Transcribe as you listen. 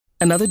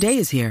Another day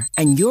is here,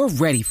 and you're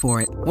ready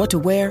for it. What to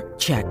wear?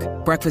 Check.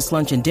 Breakfast,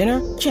 lunch, and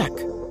dinner? Check.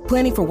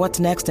 Planning for what's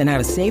next and how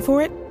to save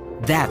for it?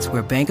 That's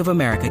where Bank of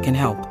America can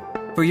help.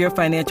 For your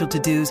financial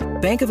to-dos,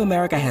 Bank of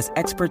America has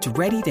experts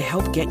ready to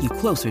help get you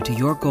closer to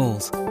your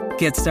goals.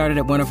 Get started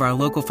at one of our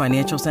local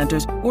financial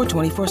centers or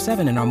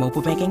 24/7 in our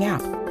mobile banking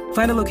app.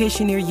 Find a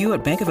location near you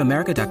at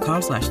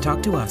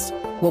bankofamerica.com/talktous.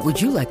 What would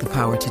you like the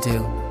power to do?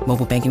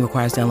 Mobile banking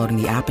requires downloading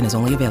the app and is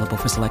only available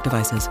for select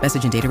devices.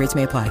 Message and data rates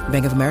may apply.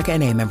 Bank of America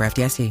N.A., member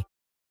FDIC.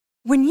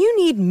 When you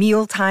need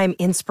mealtime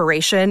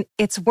inspiration,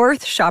 it's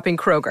worth shopping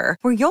Kroger,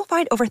 where you'll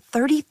find over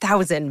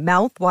 30,000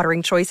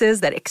 mouth-watering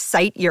choices that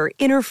excite your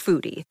inner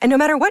foodie. And no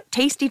matter what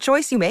tasty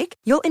choice you make,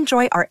 you'll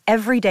enjoy our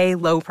everyday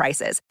low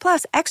prices,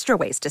 plus extra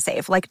ways to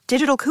save, like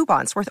digital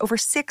coupons worth over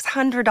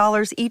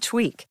 $600 each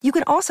week. You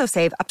can also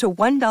save up to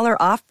 $1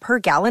 off per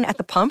gallon at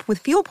the pump with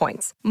fuel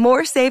points.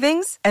 More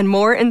savings and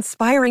more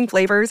inspiring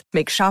flavors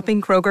make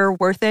shopping Kroger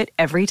worth it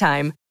every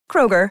time.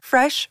 Kroger,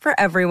 fresh for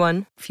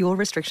everyone. Fuel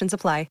restrictions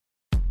apply.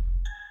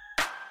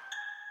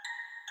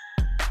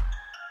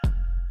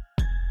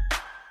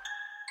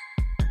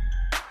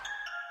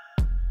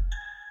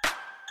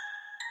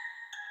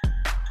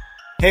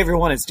 Hey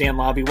everyone, it's Dan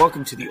Lobby.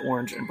 Welcome to the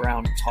Orange and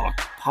Brown Talk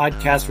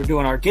podcast. We're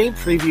doing our game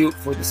preview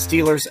for the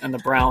Steelers and the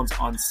Browns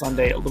on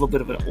Sunday. A little bit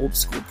of an old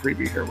school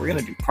preview here. We're going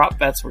to do prop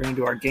bets. We're going to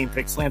do our game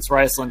picks. Lance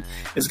Reisland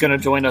is going to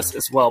join us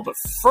as well. But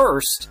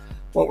first,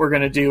 what we're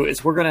going to do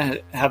is we're going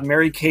to have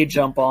Mary Kay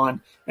jump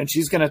on, and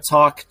she's going to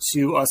talk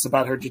to us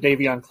about her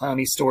Jadeveon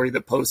Clowney story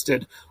that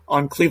posted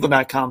on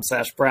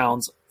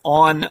cleveland.com/Browns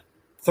on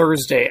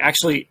Thursday,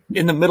 actually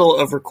in the middle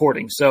of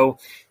recording. So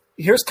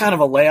here's kind of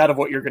a layout of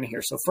what you're going to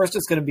hear. So first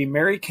it's going to be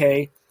Mary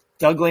Kay,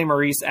 Doug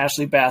Lesmerises,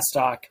 Ashley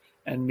Bastock,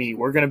 and me.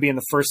 We're going to be in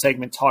the first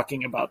segment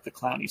talking about the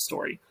Clowney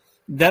story.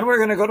 Then we're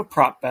going to go to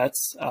prop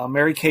bets.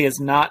 Mary Kay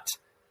is not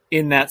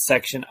in that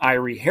section.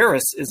 Irie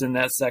Harris is in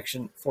that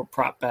section for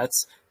prop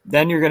bets.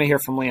 Then you're going to hear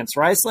from Lance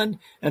Reisland.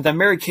 And then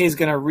Mary Kay is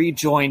going to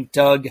rejoin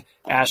Doug,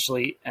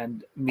 Ashley,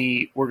 and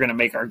me. We're going to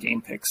make our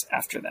game picks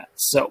after that.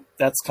 So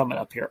that's coming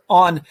up here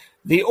on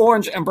the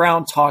Orange and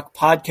Brown Talk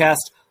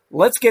podcast.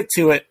 Let's get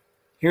to it.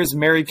 Here's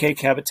Mary Kay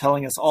Cabot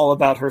telling us all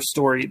about her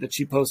story that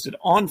she posted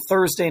on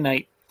Thursday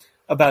night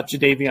about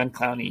Jadeveon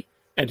Clowney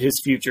and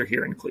his future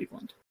here in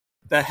Cleveland.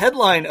 The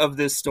headline of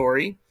this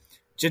story,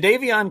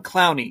 Jadeveon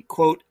Clowney,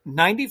 quote,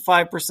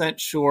 95%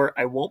 sure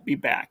I won't be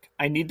back.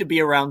 I need to be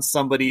around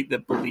somebody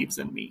that believes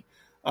in me.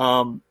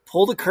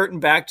 Pull the curtain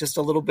back just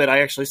a little bit.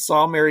 I actually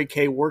saw Mary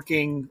Kay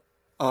working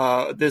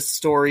this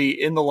story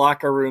in the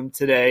locker room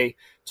today,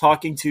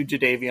 talking to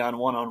Jadeveon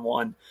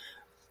one-on-one.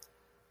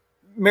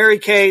 Mary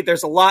Kay,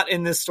 there's a lot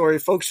in this story.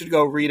 Folks should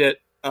go read it.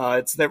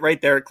 It's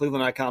right there at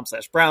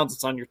cleveland.com/Browns.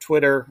 It's on your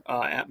Twitter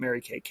at Mary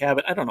Kay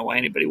Cabot. I don't know why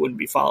anybody wouldn't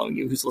be following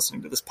you who's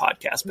listening to this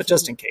podcast, but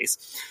just in case.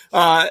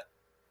 I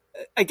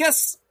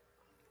guess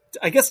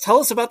tell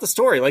us about the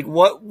story. Like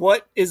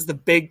what is the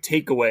big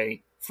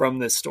takeaway from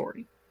this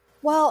story?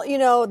 Well,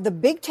 the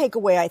big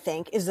takeaway, I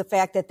think, is the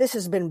fact that this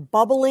has been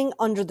bubbling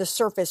under the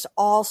surface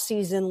all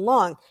season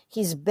long.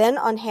 He's been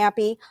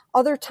unhappy.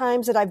 Other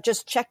times that I've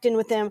just checked in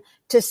with him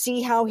to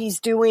see how he's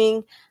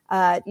doing,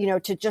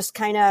 to just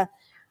kind of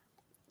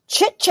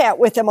chit chat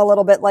with him a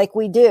little bit like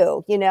we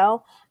do,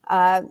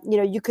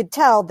 you could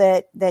tell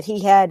that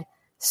he had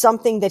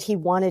something that he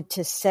wanted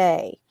to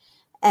say.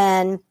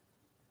 And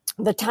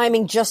the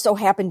timing just so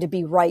happened to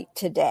be right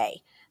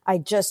today. I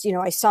just,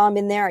 I saw him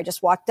in there. I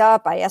just walked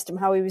up. I asked him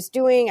how he was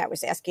doing. I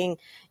was asking,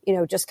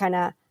 just kind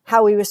of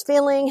how he was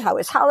feeling, how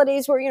his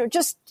holidays were,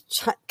 just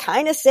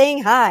kind of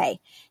saying hi.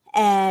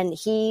 And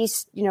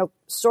he's,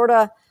 sort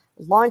of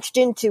launched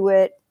into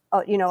it,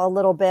 a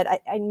little bit.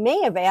 I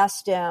may have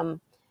asked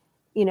him,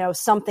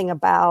 something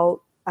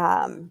about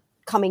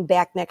coming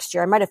back next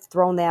year. I might have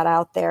thrown that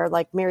out there,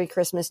 like, Merry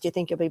Christmas. Do you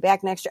think you'll be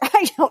back next year?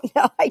 I don't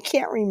know. I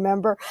can't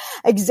remember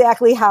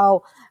exactly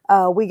how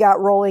we got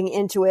rolling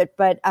into it,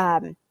 but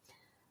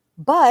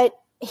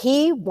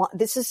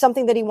this is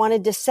something that he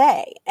wanted to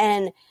say.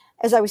 And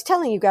as I was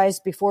telling you guys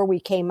before we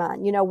came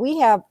on, we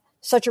have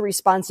such a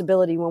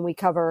responsibility when we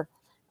cover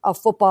a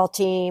football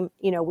team.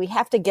 We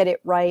have to get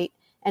it right.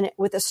 And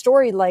with a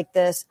story like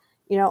this,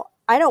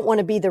 I don't want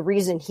to be the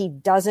reason he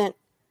doesn't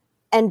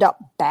end up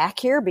back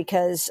here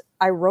because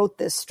I wrote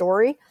this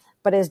story.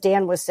 But as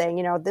Dan was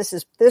saying,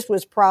 this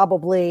was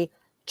probably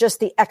just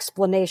the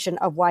explanation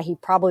of why he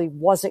probably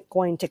wasn't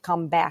going to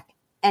come back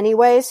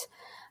anyways.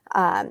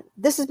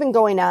 This has been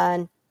going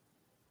on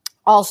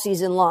all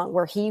season long,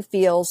 where he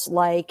feels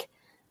like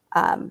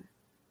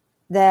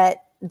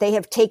that they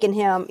have taken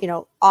him,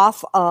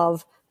 off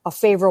of a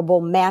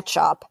favorable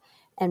matchup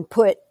and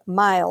put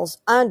Miles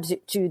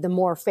onto the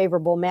more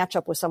favorable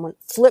matchup with someone,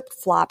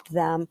 flip-flopped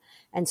them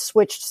and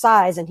switched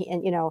sides.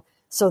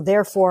 So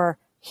therefore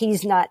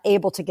he's not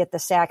able to get the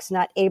sacks,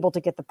 not able to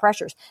get the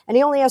pressures. And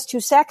he only has 2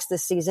 sacks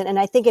this season. And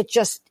I think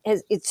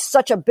it's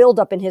such a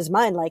buildup in his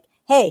mind, like,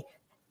 hey,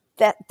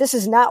 that this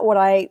is not what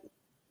I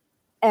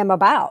am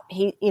about.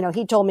 He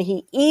told me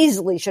he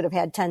easily should have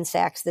had 10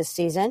 sacks this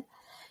season.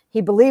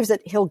 He believes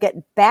that he'll get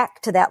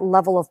back to that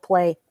level of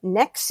play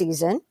next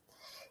season.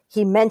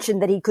 He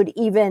mentioned that he could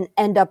even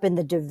end up in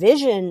the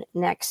division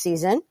next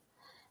season.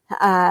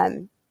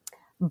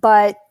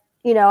 But,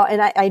 you know,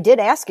 and I did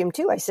ask him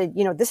too. I said,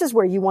 you know, this is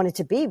where you wanted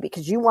to be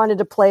because you wanted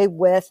to play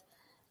with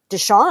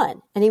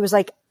Deshaun. And he was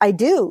like, I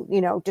do, you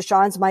know,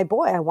 Deshaun's my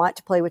boy. I want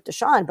to play with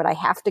Deshaun, but I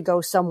have to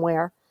go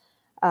somewhere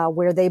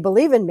where they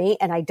believe in me.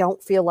 And I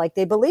don't feel like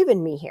they believe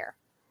in me here.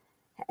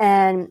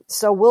 And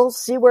so we'll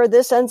see where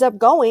this ends up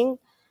going.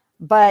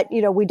 But,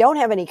 you know, we don't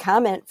have any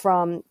comment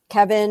from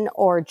Kevin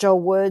or Joe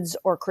Woods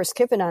or Chris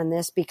Kiffin on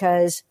this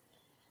because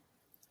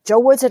Joe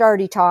Woods had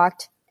already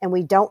talked and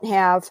we don't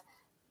have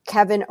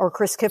Kevin or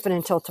Chris Kiffin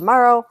until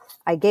tomorrow.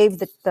 I gave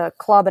the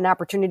club an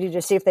opportunity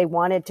to see if they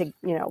wanted to,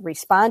 you know,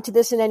 respond to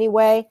this in any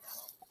way.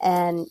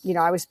 And, you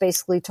know, I was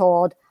basically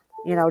told,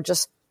 you know,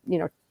 just, you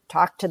know,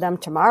 talk to them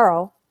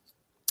tomorrow.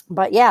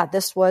 But yeah,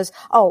 this was,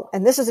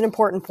 and this is an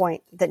important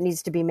point that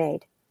needs to be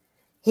made.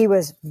 He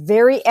was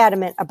very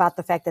adamant about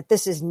the fact that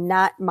this is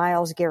not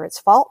Myles Garrett's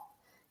fault.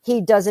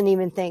 He doesn't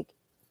even think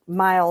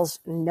Myles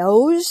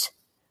knows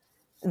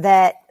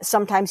that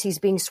sometimes he's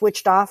being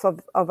switched off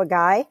of a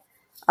guy.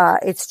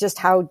 It's just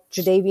how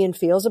Jadeveon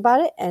feels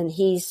about it. And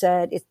he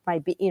said it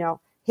might be, you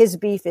know, his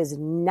beef is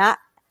not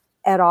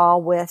at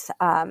all with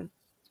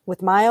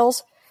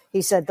Myles.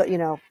 He said that, you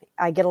know,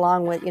 I get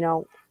along with, you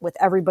know, with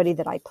everybody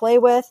that I play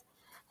with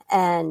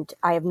and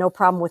I have no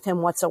problem with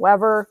him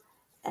whatsoever.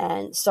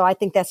 And so I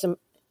think that's a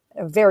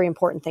very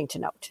important thing to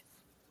note.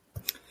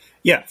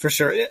 Yeah, for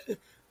sure.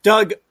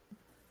 Doug,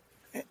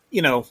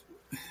 you know,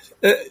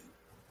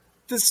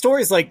 the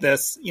stories like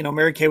this, you know,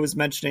 Mary Kay was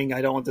mentioning,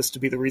 I don't want this to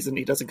be the reason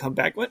he doesn't come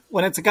back.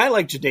 When it's a guy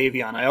like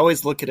Jadeveon, I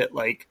always look at it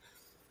like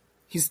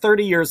he's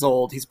 30 years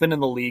old. He's been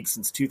in the league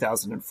since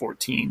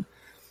 2014.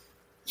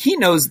 He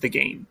knows the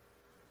game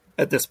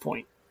at this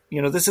point.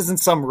 You know, this isn't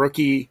some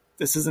rookie.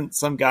 This isn't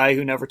some guy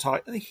who never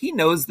taught. He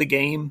knows the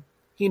game.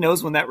 He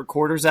knows when that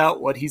recorder's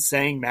out, what he's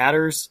saying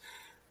matters.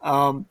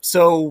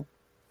 So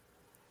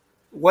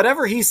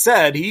whatever he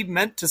said, he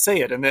meant to say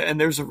it. And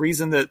there's a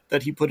reason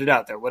that he put it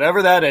out there.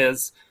 Whatever that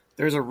is,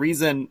 there's a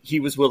reason he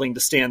was willing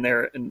to stand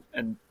there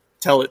and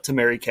tell it to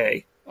Mary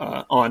Kay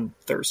on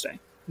Thursday.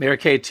 Mary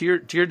Kay,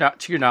 to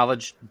your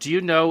knowledge, do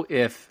you know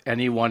if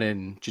anyone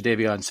in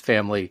Jadeveon's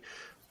family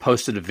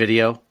posted a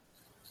video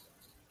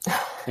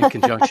in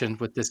conjunction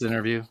with this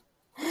interview?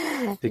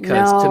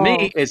 Because to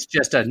me, it's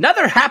just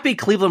another happy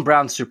Cleveland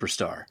Browns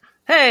superstar.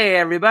 Hey,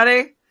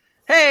 everybody.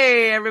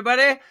 Hey,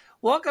 everybody.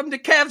 Welcome to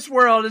Kev's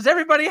World. Is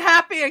everybody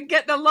happy and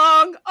getting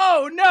along?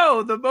 Oh,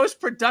 no. The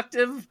most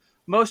productive,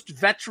 most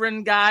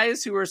veteran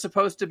guys who are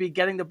supposed to be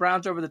getting the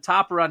Browns over the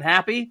top are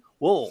unhappy.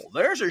 Whoa,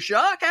 there's a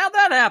shock. How'd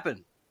that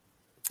happen?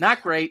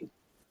 Not great.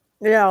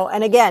 You know,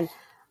 and again,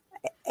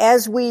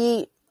 as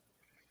we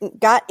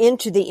got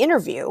into the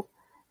interview,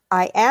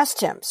 I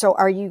asked him, so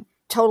are you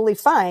totally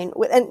fine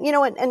with, and you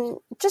know, and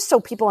just so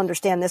people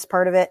understand this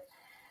part of it,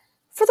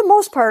 for the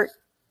most part,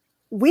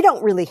 we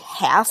don't really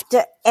have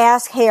to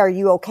ask, hey, are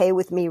you okay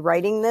with me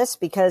writing this?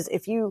 Because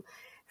if you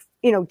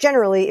know,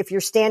 generally, if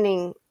you're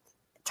standing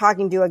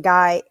talking to a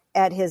guy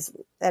at his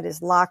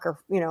locker,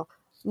 you know,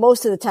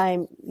 most of the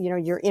time, you know,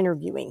 you're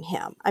interviewing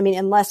him. I mean,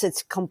 unless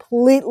it's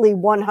completely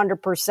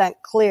 100%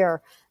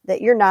 clear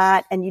that you're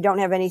not, and you don't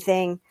have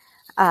anything,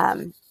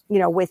 you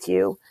know, with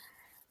you.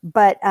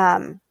 But,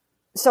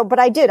 but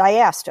I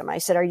asked him, I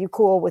said, are you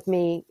cool with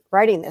me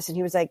writing this? And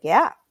he was like,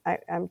 yeah,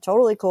 I'm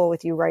totally cool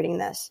with you writing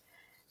this.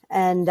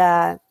 And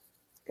I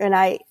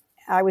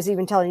was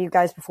even telling you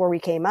guys before we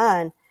came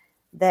on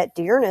that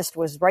D'Ernest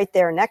was right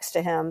there next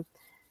to him,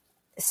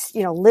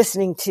 you know,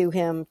 listening to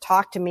him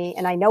talk to me.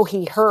 And I know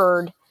he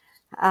heard,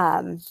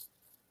 I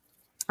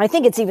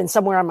think it's even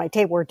somewhere on my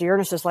tape where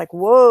D'Ernest is like,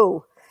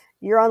 whoa,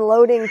 you're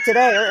unloading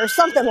today or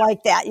something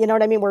like that. You know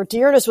what I mean? Where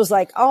D'Ernest was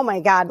like, oh my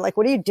God, like,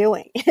 what are you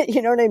doing?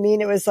 You know what I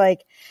mean? It was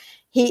like,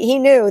 he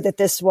knew that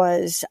this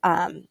was,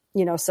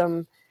 you know,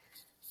 some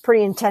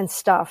pretty intense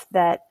stuff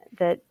that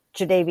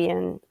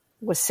Jadeveon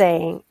was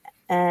saying.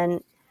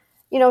 And,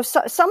 you know,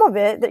 some of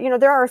it that, you know,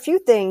 there are a few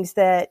things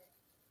that,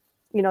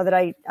 you know, that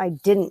I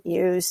didn't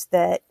use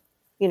that,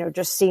 you know,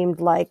 just seemed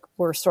like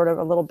were sort of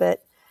a little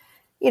bit,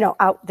 you know,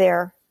 out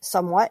there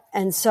somewhat.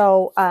 And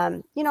so,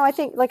 you know, I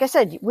think, like I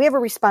said, we have a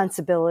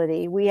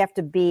responsibility. We have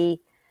to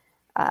be,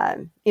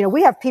 you know,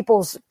 we have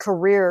people's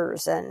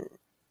careers and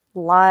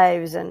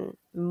lives and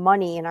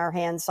money in our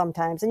hands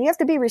sometimes, and you have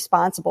to be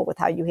responsible with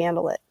how you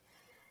handle it.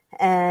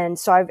 And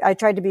so I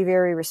tried to be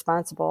very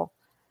responsible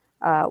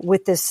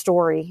with this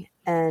story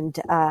and,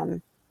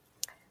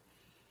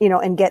 you know,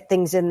 and get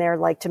things in there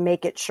like to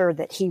make it sure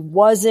that he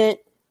wasn't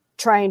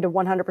trying to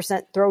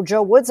 100% throw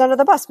Joe Woods under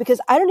the bus, because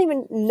I don't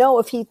even know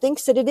if he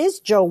thinks that it is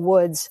Joe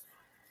Woods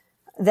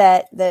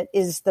that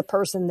is the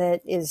person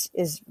that is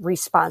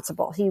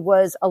responsible. He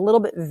was a little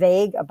bit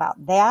vague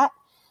about that.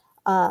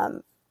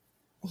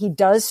 He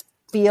does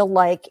feel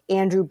like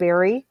Andrew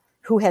Berry,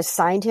 who has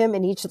signed him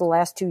in each of the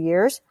last 2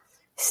 years,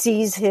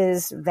 sees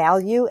his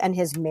value and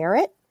his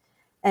merit.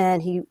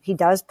 And he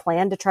does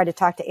plan to try to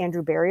talk to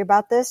Andrew Berry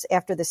about this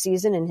after the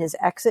season in his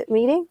exit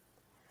meeting.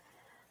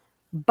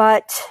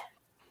 But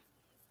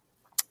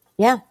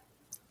yeah,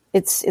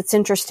 it's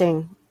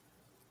interesting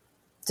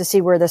to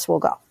see where this will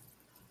go.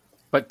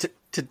 But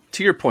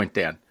to your point,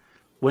 Dan,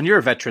 when you're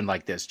a veteran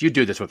like this, you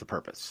do this with a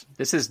purpose.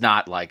 This is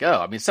not like,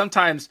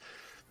 sometimes,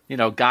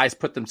 guys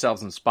put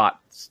themselves in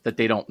spots that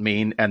they don't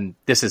mean, and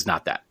this is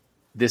not that.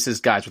 This is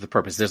guys with a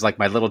purpose. There's like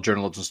my little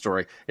journalism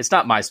story. It's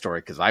not my story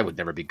because I would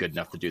never be good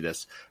enough to do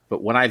this.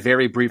 But when I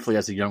very briefly,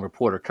 as a young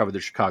reporter, covered the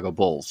Chicago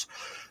Bulls,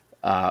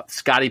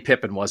 Scottie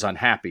Pippen was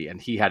unhappy,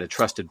 and he had a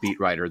trusted beat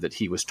writer that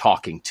he was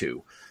talking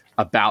to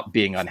about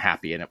being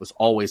unhappy. And it was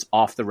always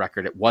off the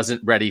record. It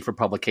wasn't ready for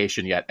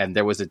publication yet. And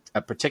there was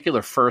a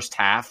particular first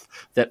half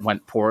that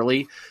went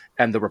poorly.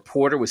 And the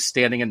reporter was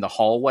standing in the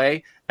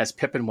hallway as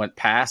Pippen went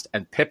past,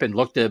 and Pippen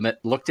looked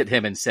at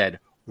him and said,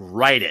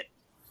 "Write it."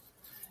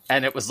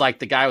 And it was like,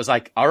 the guy was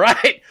like, "All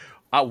right,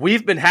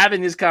 we've been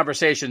having these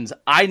conversations.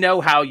 I know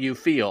how you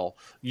feel.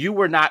 You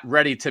were not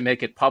ready to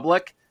make it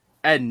public,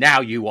 and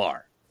now you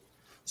are."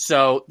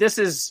 So this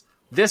is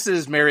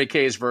Mary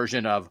Kay's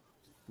version of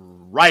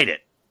write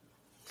it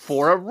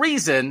for a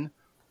reason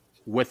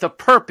with a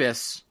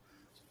purpose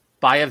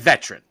by a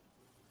veteran.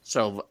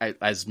 So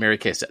as Mary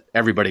Kay said,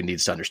 everybody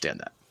needs to understand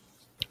that.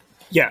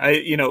 Yeah,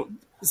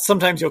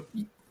 sometimes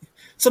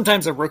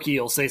a rookie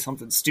will say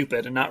something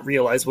stupid and not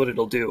realize what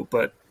it'll do,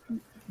 but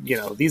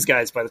these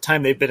guys, by the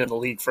time they've been in the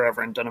league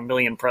forever and done a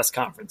million press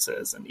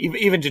conferences, and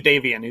even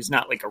Jadeveon, who's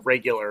not like a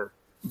regular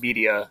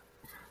media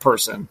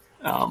person,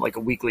 like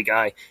a weekly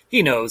guy,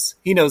 he knows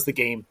the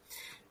game.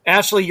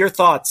 Ashley, your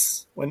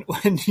thoughts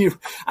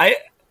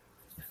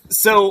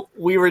so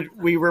we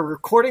were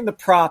recording the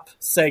prop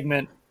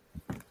segment,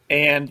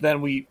 and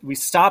then we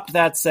stopped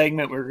that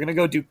segment. We were going to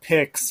go do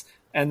picks,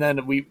 and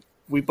then we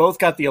both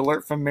got the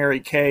alert from Mary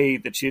Kay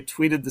that she had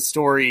tweeted the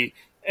story,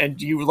 and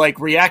you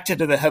reacted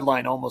to the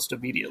headline almost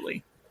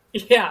immediately.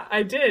 Yeah,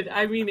 I did.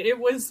 I mean,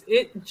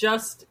 it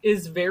just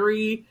is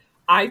very,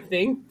 I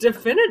think,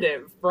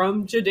 definitive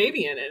from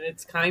Jadeveon, and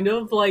it's kind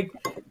of like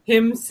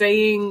him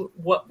saying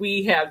what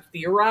we had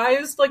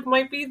theorized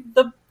might be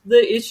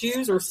the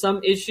issues or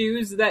some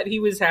issues that he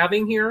was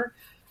having here.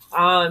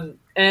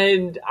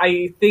 And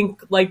I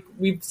think, like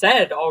we've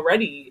said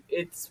already,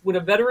 it's when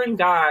a veteran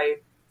guy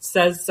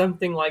says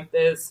something like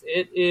this,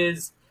 it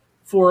is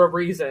for a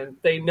reason.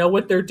 They know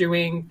what they're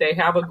doing. They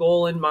have a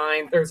goal in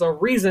mind. There's a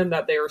reason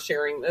that they are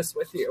sharing this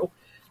with you.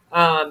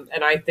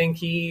 And I think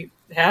he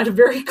had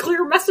very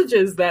clear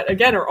messages that,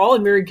 again, are all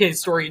in Mary Kay's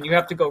story, and you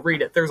have to go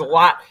read it. There's a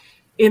lot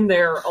in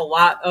there, a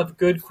lot of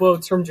good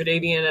quotes from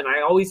Jadeveon. And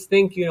I always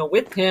think,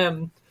 with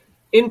him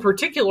in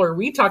particular,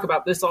 we talk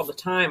about this all the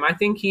time. I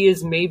think he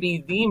is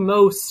maybe the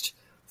most,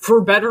 for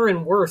better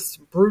and worse,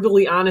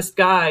 brutally honest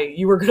guy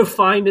you were going to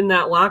find in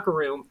that locker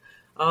room.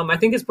 I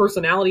think his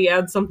personality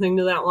adds something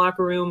to that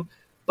locker room,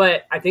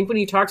 but I think when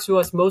he talks to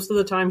us most of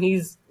the time,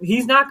 he's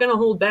not going to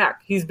hold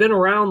back. He's been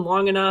around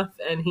long enough,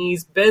 and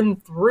he's been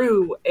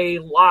through a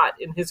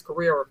lot in his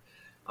career,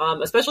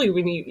 especially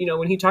when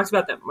he talks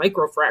about that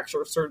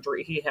microfracture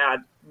surgery he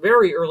had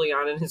very early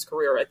on in his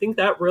career. I think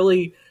that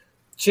really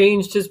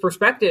changed his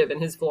perspective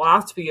and his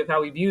philosophy of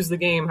how he views the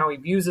game, how he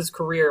views his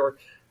career.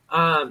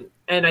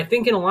 And I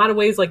think in a lot of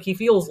ways, he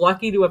feels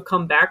lucky to have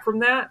come back from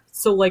that.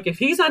 So, if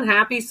he's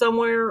unhappy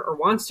somewhere or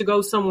wants to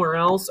go somewhere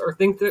else or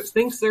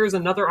thinks there's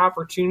another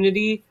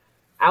opportunity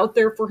out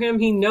there for him,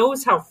 he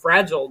knows how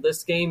fragile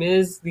this game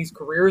is, these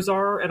careers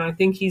are, and I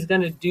think he's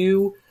going to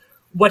do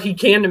what he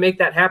can to make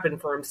that happen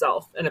for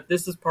himself. And if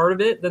this is part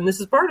of it, then this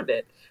is part of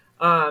it.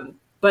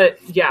 But,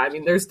 yeah, I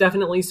mean, there's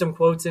definitely some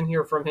quotes in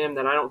here from him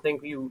that I don't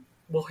think you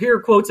will hear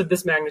quotes of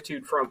this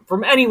magnitude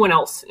from anyone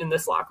else in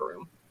this locker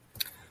room.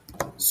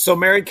 So,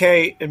 Mary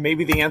Kay, and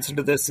maybe the answer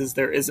to this is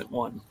there isn't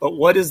one, but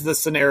what is the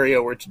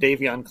scenario where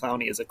Jadeveon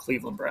Clowney is a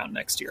Cleveland Brown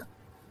next year?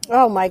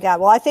 Oh, my God.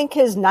 Well, I think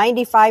his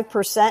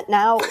 95%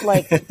 now,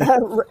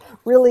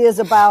 really is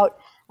about,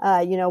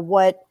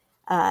 what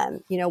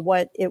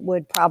it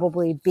would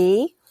probably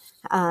be.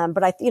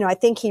 But I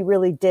think he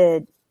really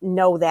did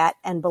know that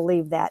and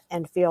believe that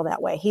and feel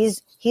that way.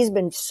 He's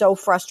been so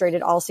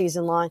frustrated all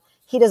season long.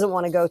 He doesn't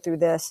want to go through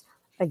this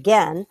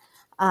again.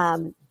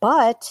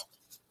 But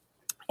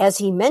as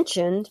he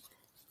mentioned,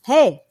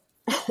 hey,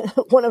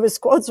 one of his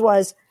quotes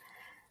was,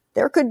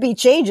 there could be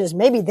changes.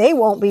 Maybe they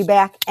won't be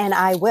back and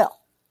I will.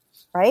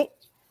 Right?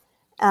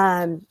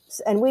 And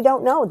we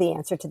don't know the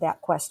answer to that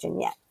question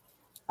yet.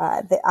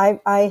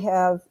 I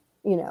have,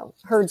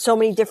 heard so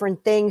many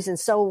different things and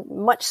so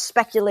much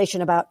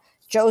speculation about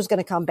Joe's going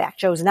to come back.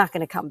 Joe's not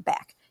going to come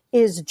back.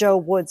 Is Joe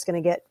Woods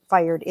going to get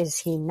fired? Is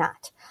he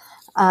not?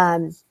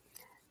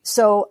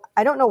 So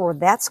I don't know where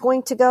that's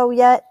going to go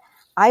yet.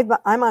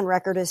 I'm on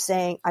record as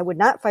saying I would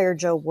not fire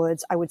Joe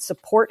Woods. I would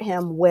support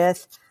him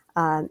with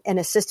an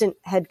assistant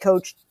head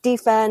coach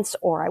defense,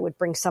 or I would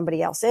bring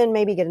somebody else in,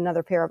 maybe get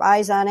another pair of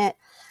eyes on it.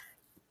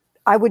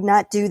 I would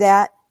not do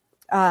that.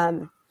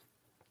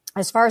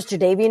 As far as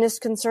Jadeveon is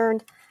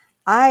concerned,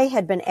 I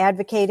had been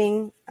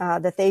advocating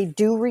that they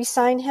do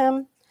re-sign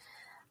him,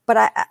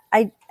 but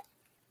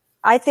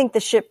I think the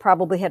ship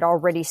probably had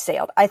already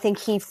sailed. I think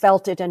he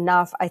felt it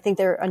enough. I think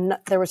there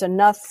was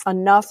enough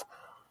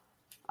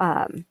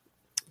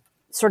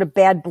sort of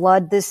bad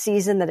blood this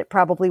season that it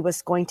probably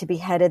was going to be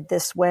headed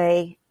this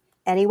way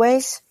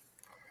anyways.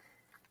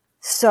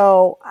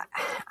 So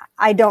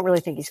I don't really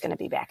think he's going to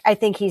be back. I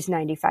think he's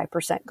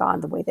 95%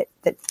 gone the way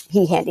that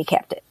he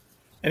handicapped it.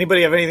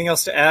 Anybody have anything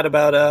else to add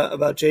about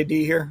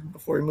JD here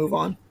before we move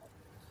on?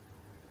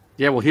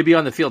 Yeah, will he be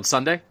on the field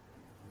Sunday?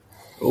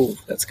 Oh,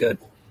 that's good.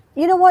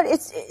 You know what?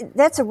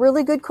 That's a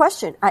really good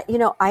question. I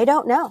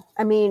don't know.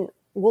 I mean,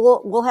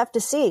 we'll have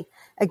to see.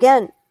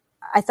 Again,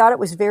 I thought it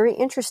was very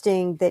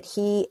interesting that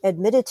he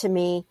admitted to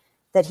me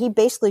that he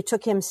basically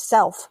took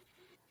himself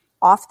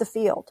off the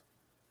field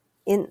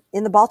in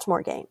the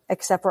Baltimore game,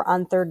 except for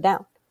on third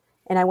down.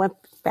 And I went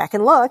back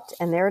and looked,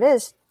 and there it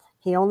is.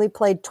 He only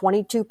played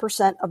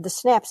 22% of the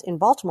snaps in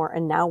Baltimore,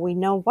 and now we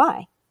know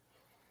why.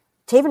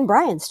 Taven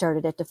Bryan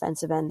started at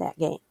defensive end that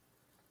game,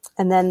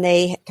 and then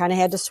they kind of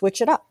had to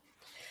switch it up.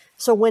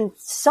 So when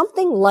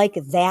something like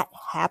that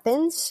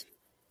happens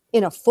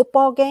in a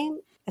football game,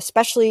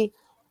 especially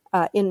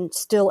in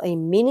still a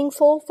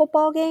meaningful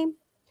football game,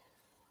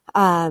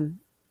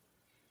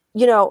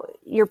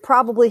 you're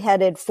probably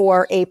headed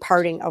for a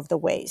parting of the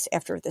ways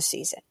after the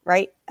season,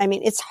 right? I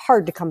mean, it's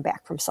hard to come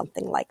back from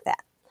something like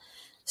that.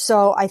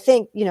 So I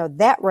think,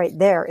 that right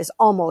there is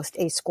almost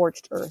a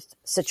scorched earth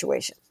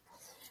situation.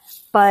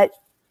 But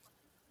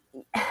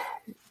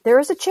there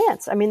is a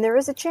chance. I mean, there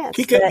is a chance.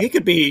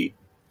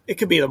 It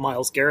could be the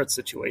Myles Garrett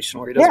situation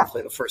where he doesn't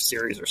play the first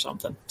series or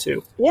something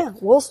too. Yeah,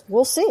 we'll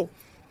see.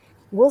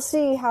 We'll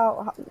see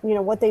how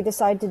what they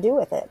decide to do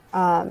with it.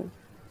 I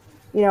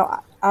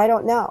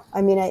don't know.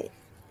 I mean,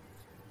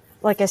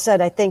 like I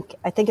said, I think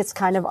it's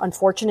kind of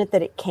unfortunate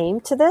that it came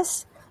to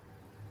this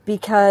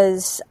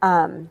because,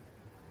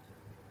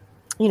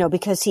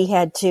 because he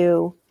had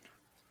to,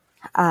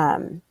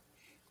 I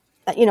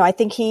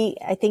think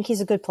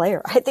he's a good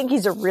player. I think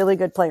he's a really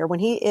good player. When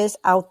he is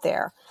out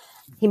there,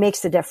 he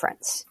makes a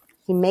difference.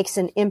 He makes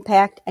an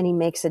impact and he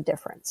makes a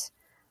difference.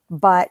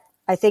 But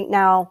I think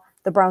now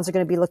the Browns are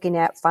going to be looking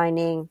at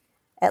finding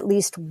at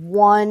least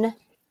one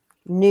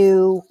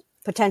new,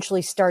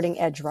 potentially starting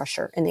edge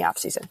rusher in the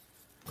offseason.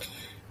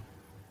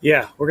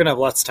 Yeah, we're going to have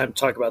lots of time to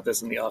talk about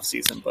this in the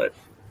offseason, but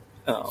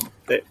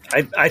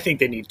I think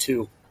they need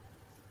two.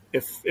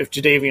 If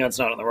Jadeveon's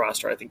not on the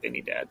roster, I think they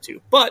need to add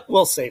two. But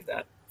we'll save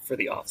that for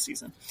the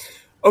offseason.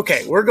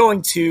 Okay, we're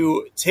going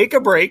to take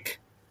a break.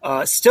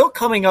 Still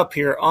coming up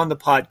here on the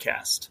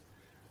podcast,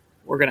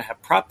 we're going to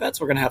have prop bets.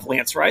 We're going to have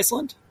Lance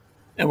Reisland,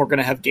 and we're going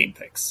to have game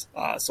picks.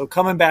 So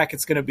coming back,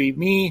 it's going to be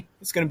me,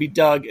 it's going to be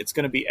Doug, it's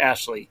going to be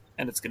Ashley,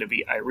 and it's going to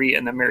be Irie,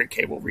 and then Mary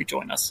Kay will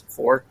rejoin us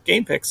for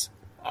game picks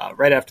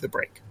right after the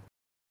break.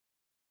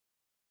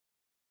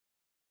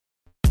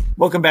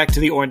 Welcome back to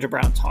the Orange and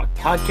Brown Talk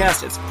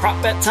podcast. It's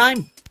prop bet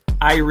time.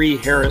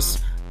 Irie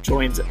Harris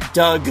joins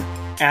Doug,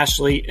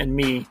 Ashley, and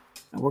me,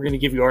 and we're going to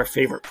give you our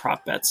favorite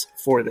prop bets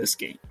for this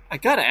game. I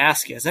got to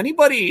ask you, has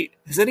anybody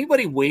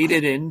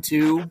waded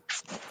into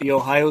the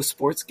Ohio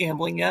sports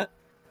gambling yet?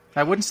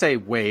 I wouldn't say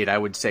wade. I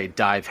would say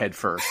dive head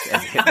first and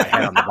hit my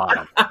head on the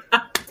bottom.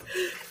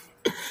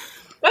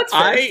 That's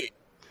fair.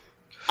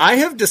 I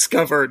have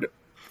discovered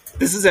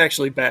this is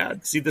actually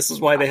bad. See, this is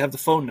why they have the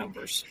phone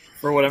numbers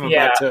for what I'm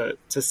about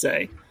to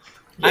say.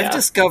 Yeah. I've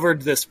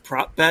discovered this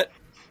prop bet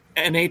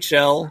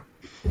NHL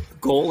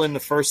goal in the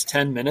first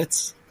 10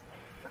 minutes.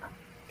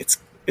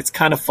 It's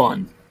kind of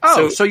fun.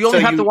 Oh, so you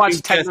only have to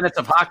watch 10 minutes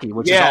of hockey,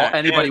 which is all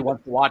anybody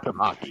wants to watch of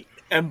hockey.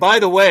 And by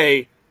the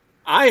way,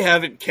 I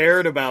haven't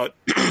cared about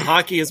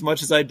hockey as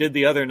much as I did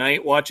the other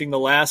night, watching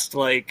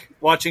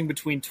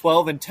between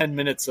 12 and 10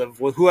 minutes of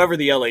whoever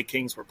the LA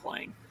Kings were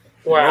playing.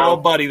 Wow. Oh,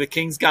 buddy, the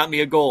Kings got me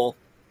a goal.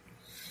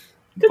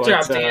 Good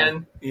job,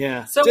 Dan.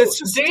 Yeah. So it's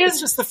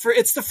just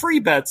the free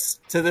bets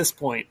to this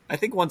point. I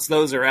think once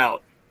those are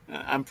out,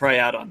 I'm probably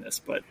out on this.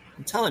 But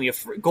I'm telling you,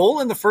 goal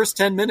in the first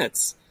 10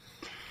 minutes.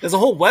 There's a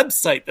whole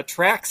website that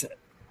tracks it.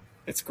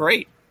 It's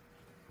great.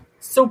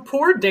 So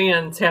poor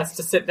Dan has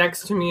to sit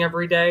next to me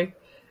every day.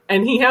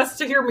 And he has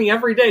to hear me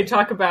every day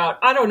talk about,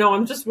 I don't know,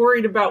 I'm just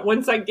worried about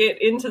once I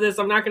get into this,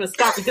 I'm not going to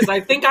stop because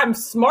I think I'm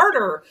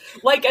smarter.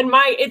 I've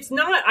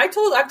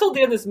told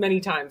Dan this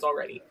many times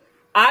already.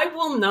 I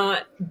will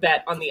not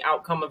bet on the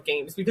outcome of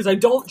games because I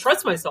don't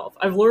trust myself.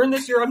 I've learned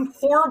this year I'm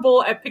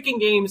horrible at picking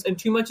games and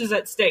too much is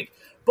at stake.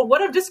 But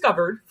what I've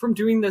discovered from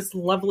doing this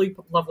lovely,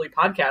 lovely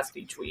podcast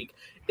each week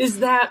is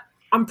that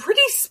I'm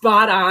pretty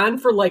spot on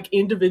for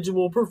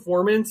individual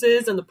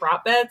performances and the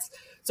prop bets.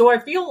 So I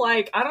feel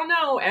like, I don't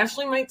know,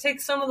 Ashley might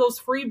take some of those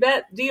free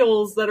bet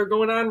deals that are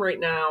going on right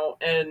now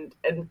and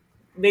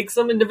make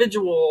some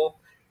individual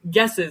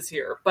guesses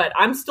here. But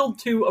I'm still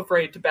too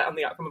afraid to bet on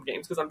the outcome of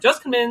games because I'm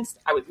just convinced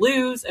I would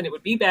lose and it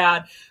would be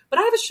bad. But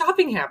I have a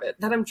shopping habit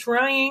that I'm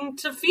trying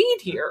to feed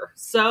here.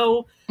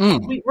 So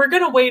we're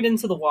going to wade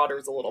into the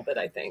waters a little bit,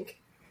 I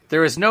think.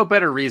 There is no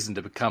better reason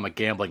to become a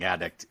gambling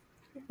addict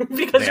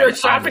because you're a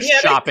shopping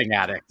addict. Shopping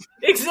addict.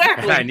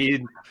 Exactly.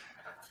 And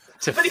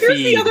to But here's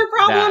the feed other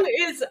problem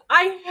that. is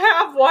I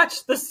have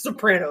watched The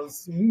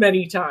Sopranos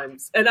many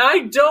times, and I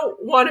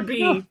don't want to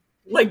be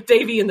like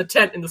Davy in the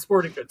tent in the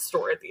sporting goods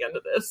store at the end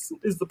of this,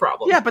 is the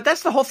problem. Yeah, but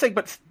that's the whole thing.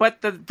 But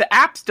the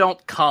apps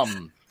don't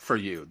come for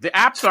you. The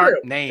apps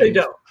aren't named. They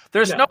don't.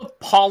 There's no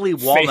Polly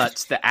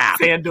Walnuts, the app.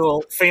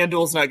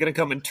 FanDuel's not going to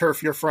come and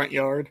turf your front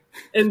yard.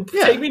 And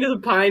take me to the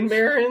Pine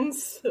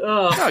Barrens.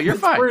 No, you're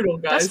fine. Brutal,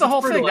 guys. That's the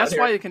whole thing. That's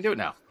here. why you can do it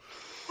now.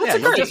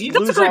 That's you'll just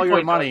lose all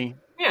your money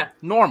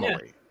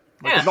normally.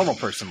 Like a normal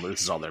person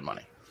loses all their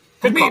money.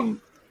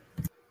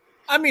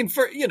 I mean,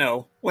 for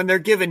when they're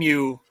giving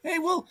you, hey,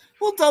 we'll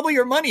double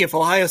your money if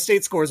Ohio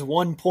State scores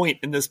 1 point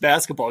in this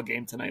basketball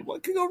game tonight.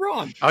 What could go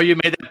wrong? Oh, you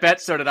made that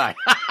bet? So did I.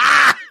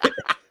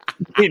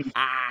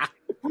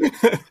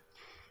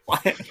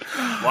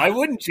 Why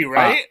wouldn't you,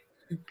 right?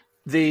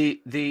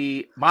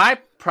 My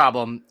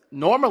problem,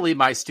 normally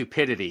my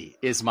stupidity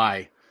is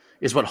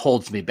what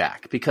holds me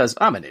back because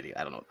I'm an idiot.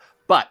 I don't know.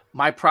 But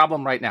my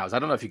problem right now is, I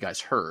don't know if you guys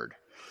heard,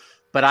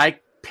 but I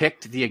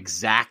picked the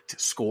exact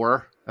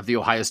score of the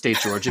Ohio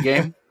State-Georgia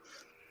game.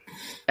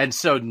 And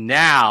so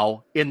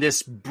now, in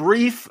this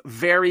brief,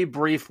 very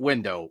brief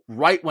window,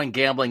 right when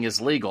gambling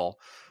is legal,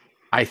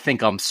 I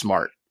think I'm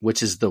smart,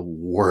 which is the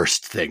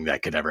worst thing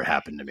that could ever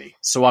happen to me.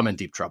 So I'm in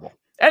deep trouble.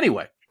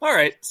 Anyway. All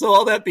right. So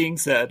all that being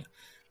said,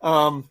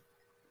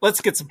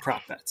 let's get some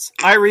prop bets.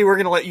 Irie, we're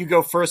going to let you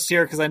go first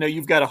here because I know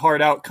you've got a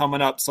hard out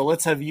coming up. So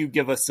let's have you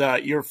give us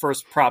your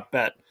first prop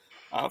bet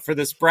for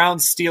this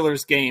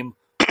Browns-Steelers game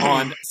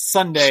on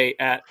Sunday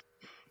at,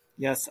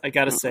 yes, I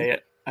got to say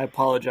it. I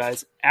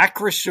apologize.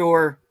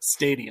 Acrisure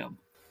Stadium.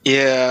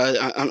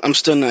 Yeah, I'm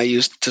still not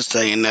used to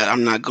saying that.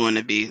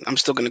 I'm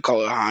still going to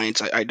call it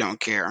Heinz. I don't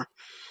care.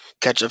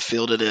 Catch up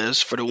field it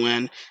is for the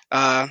win.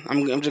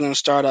 I'm just going to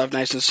start off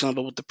nice and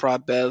simple with the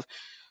prop bet.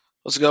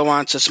 Let's go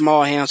on to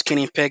small hands,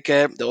 Kenny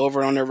Pickett. The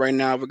over-under right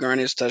now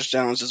regarding his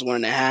touchdowns is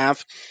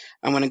 1.5.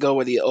 I'm going to go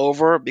with the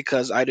over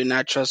because I do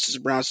not trust this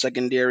Browns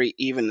secondary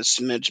even a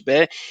smidge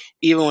bit,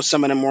 even with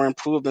some of the more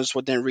improvements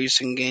within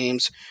recent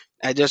games.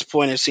 At this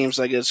point, it seems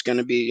like it's going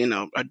to be,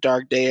 a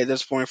dark day at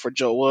this point for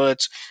Joe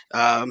Woods.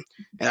 And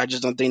I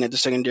just don't think that the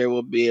secondary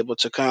will be able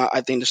to come.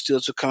 I think the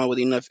Steelers will come with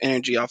enough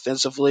energy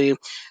offensively.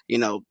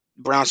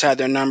 Browns had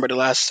their number the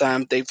last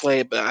time they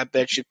played, but I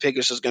bet you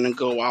Pickett is going to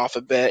go off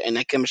a bit, and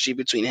that chemistry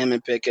between him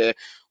and Pickett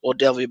will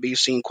definitely be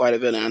seen quite a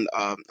bit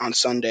on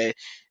Sunday.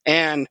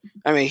 And,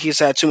 I mean, he's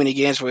had too many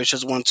games where it's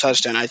just one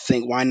touchdown. I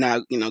think why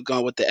not,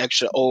 going with the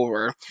extra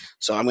over.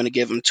 So I'm going to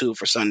give him 2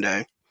 for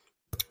Sunday.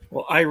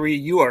 Well,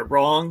 Irie, you are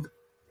wrong.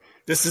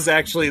 This was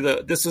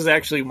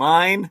actually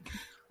mine.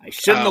 I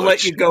shouldn't have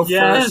let you go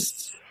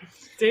first.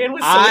 Dan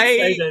was so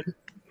excited.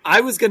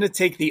 I was going to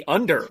take the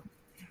under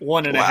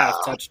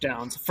 1.5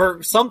 touchdowns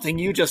for something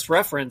you just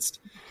referenced.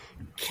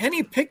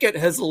 Kenny Pickett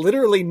has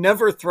literally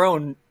never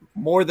thrown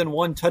more than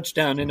one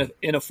touchdown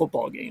in a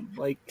football game.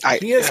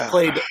 He has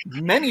played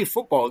many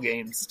football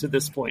games to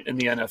this point in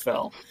the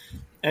NFL,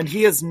 and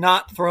he has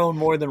not thrown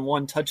more than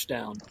one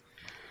touchdown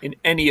in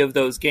any of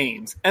those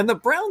games. And the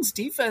Browns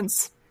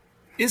defense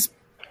is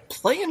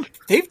playing,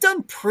 they've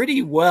done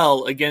pretty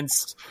well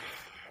against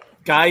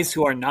guys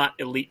who are not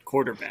elite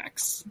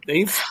quarterbacks.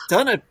 They've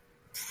done a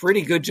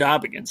pretty good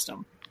job against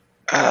them.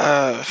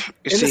 The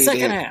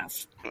second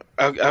half.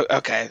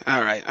 Okay.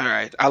 All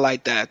right. I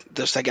like that.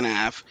 The second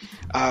half.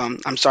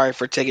 I'm sorry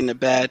for taking the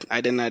bet.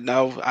 I did not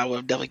know. I would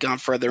have definitely gone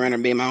further in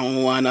and made my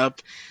own one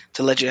up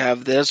to let you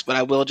have this, but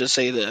I will just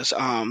say this.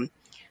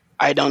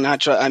 I do not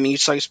try. I mean, you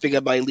speak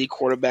about elite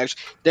quarterbacks.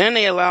 Then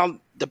they allowed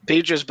the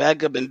Patriots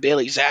backup and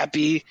Bailey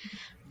Zappi,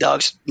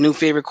 Doug's new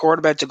favorite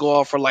quarterback, to go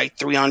off for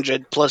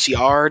 300 plus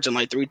yards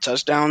and 3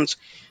 touchdowns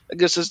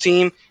against his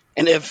team.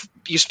 And if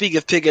you speak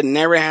of Pickett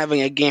never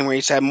having a game where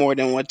he's had more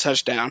than one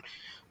touchdown,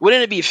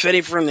 wouldn't it be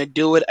fitting for him to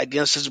do it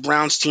against his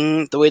Browns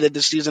team the way that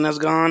this season has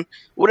gone?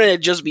 Wouldn't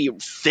it just be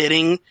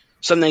fitting,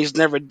 something he's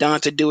never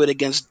done, to do it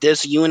against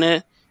this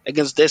unit,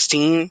 against this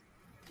team?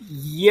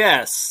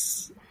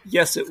 Yes,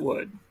 it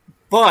would.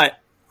 But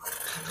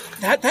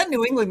that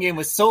New England game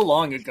was so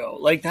long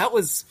ago. That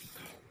was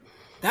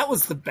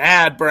the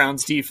bad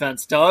Browns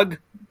defense, Doug.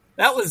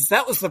 That was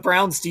the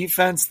Browns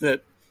defense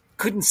that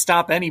couldn't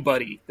stop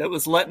anybody. That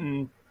was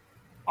letting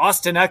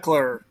Austin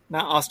Eckler,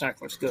 not Austin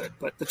Eckler's good,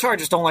 but the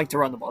Chargers don't like to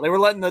run the ball. They were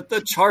letting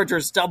the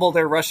Chargers double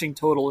their rushing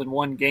total in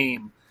one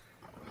game.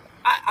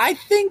 I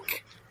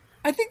think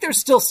there's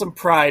still some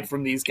pride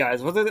from these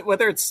guys,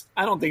 whether it's,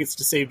 I don't think it's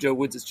to save Joe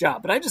Woods'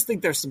 job, but I just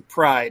think there's some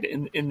pride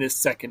in this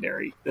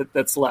secondary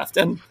that's left.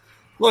 And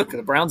look,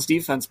 the Browns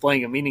defense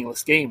playing a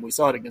meaningless game. We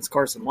saw it against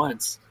Carson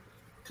Wentz.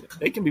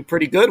 They can be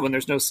pretty good when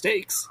there's no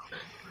stakes.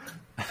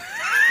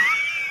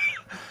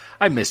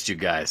 I missed you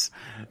guys.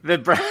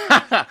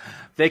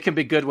 They can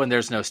be good when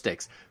there's no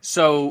stakes.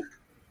 So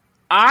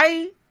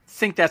I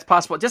think that's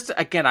possible. Just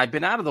again, I've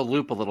been out of the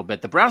loop a little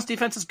bit. The Browns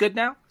defense is good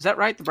now. Is that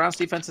right? The Browns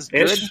defense is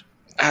good.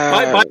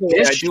 By the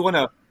way,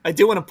 I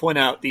do want to point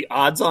out the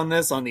odds on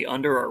this on the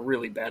under are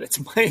really bad. It's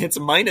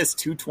minus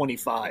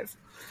 225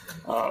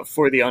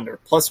 for the under,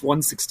 plus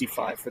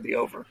 165 for the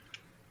over.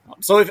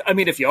 So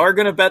if you are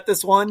going to bet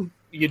this one,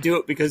 you do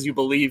it because you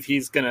believe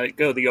he's going to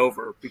go the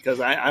over, because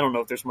I don't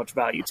know if there's much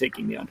value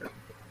taking the under.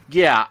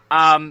 Yeah.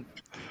 How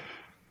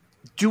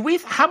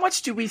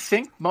much do we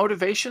think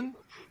motivation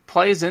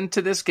plays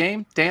into this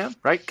game, Dan?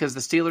 Right? Because the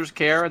Steelers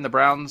care and the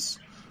Browns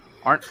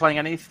aren't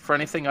playing for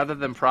anything other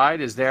than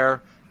pride. Is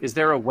there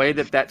a way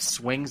that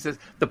swings this?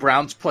 The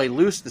Browns play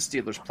loose, the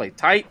Steelers play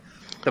tight.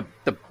 The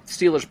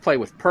Steelers play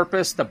with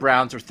purpose. The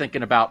Browns are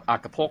thinking about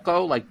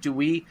Acapulco.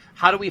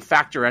 How do we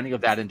factor any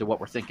of that into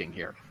what we're thinking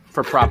here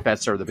for prop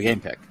bets or the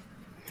game pick?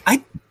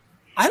 I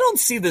don't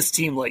see this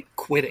team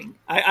quitting.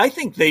 I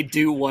think they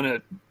do want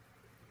to.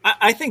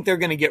 I think they're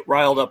going to get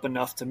riled up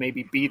enough to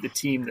maybe be the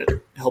team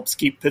that helps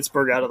keep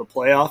Pittsburgh out of the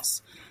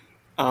playoffs.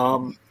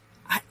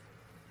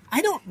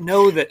 I don't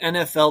know that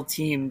NFL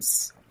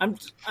teams.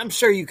 I'm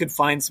sure you could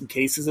find some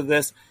cases of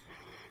this.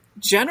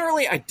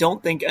 Generally, I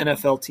don't think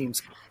NFL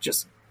teams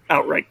just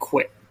outright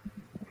quit.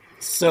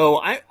 So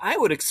I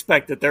would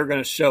expect that they're going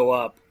to show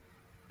up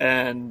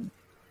and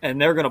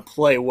they're going to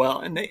play well.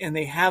 And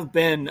they have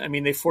been. I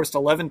mean, they forced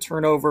 11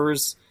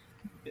 turnovers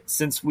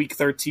since week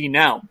 13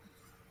 now.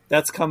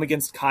 That's come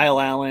against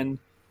Kyle Allen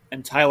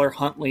and Tyler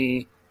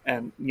Huntley,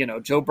 and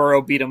Joe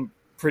Burrow beat him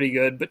pretty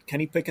good, but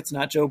Kenny Pickett's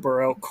not Joe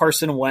Burrow.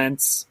 Carson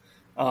Wentz,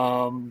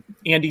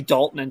 Andy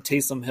Dalton, and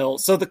Taysom Hill.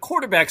 So the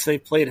quarterbacks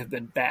they've played have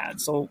been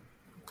bad. So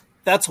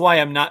that's why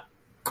I'm not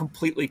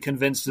completely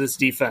convinced this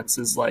defense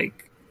is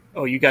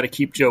you got to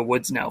keep Joe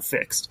Woods now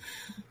fixed.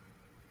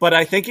 But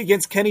I think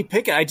against Kenny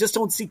Pickett, I just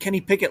don't see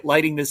Kenny Pickett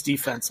lighting this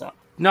defense up.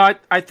 No,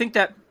 I think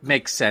that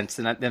makes sense,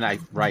 and then I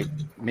write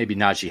maybe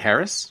Najee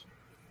Harris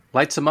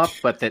lights him up,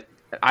 but that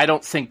I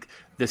don't think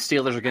the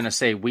Steelers are going to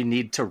say we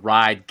need to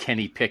ride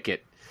Kenny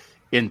Pickett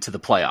into the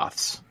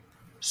playoffs.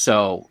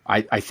 So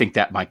I think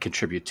that might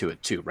contribute to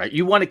it too, right?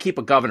 You want to keep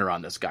a governor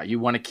on this guy. You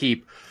want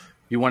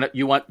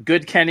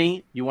good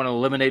Kenny. You want to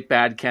eliminate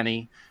bad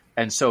Kenny,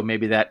 and so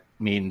maybe that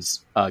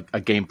means a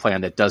game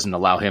plan that doesn't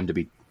allow him to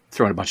be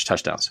throwing a bunch of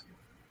touchdowns.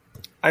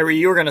 Irie,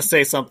 you were going to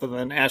say something,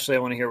 then Ashley, I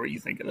want to hear what you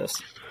think of this.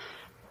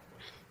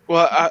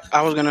 Well,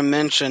 I was going to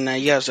mention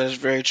that, yes, that's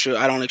very true.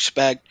 I don't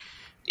expect,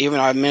 even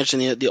though I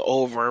mentioned the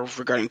over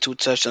regarding 2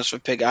 touchdowns for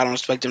Pickett, I don't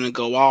expect him to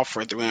go off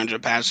for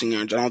 300 passing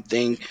yards. I don't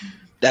think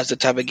that's the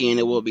type of game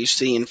that we'll be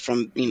seeing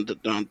from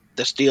the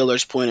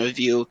Steelers' point of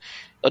view.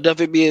 It'll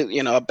definitely be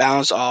a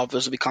balanced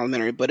offense, will be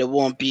complimentary, but it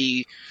won't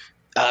be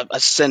a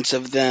sense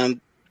of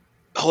them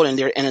holding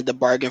their end of the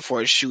bargain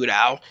for a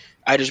shootout.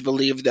 I just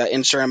believe that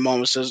in certain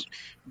moments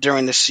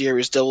during the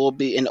series, there will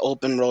be an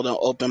open road, an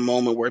open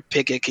moment where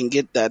Pickett can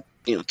get that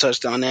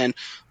touchdown in,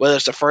 whether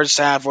it's the first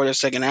half or the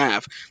second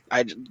half.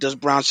 This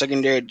Brown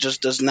secondary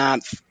just does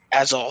not,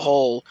 as a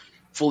whole,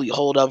 fully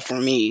hold up for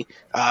me.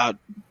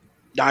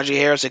 Najee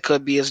Harris, it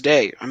could be his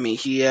day. I mean,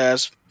 he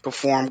has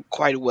performed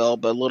quite well,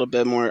 but a little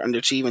bit more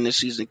underachieving this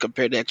season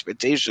compared to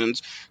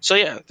expectations. So,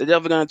 yeah, they're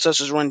definitely going to touch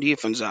his run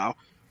defense out.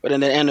 But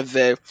in the end of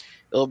it,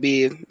 it'll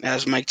be,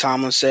 as Mike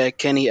Tomlin said,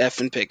 Kenny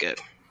effing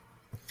Pickett.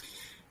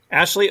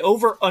 Ashley,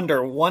 over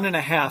under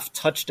 1.5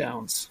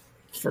 touchdowns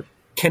for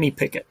Kenny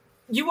Pickett.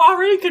 You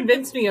already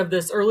convinced me of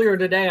this earlier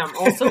today. I'm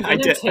also going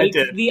to take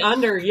the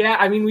under. Yeah,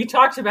 I mean, we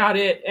talked about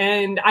it,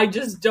 and I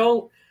just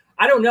don't.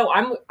 I don't know.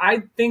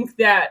 I think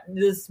that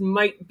this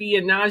might be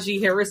a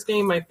Najee Harris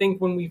game. I think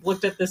when we've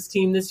looked at this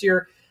team this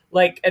year,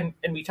 and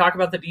we talk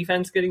about the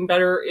defense getting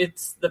better,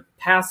 it's the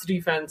pass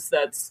defense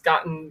that's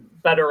gotten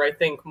better, I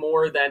think,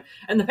 more than.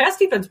 And the pass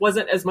defense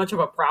wasn't as much of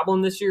a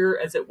problem this year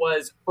as it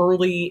was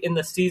early in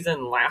the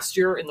season last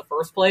year in the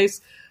first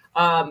place.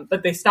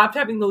 But they stopped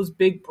having those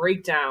big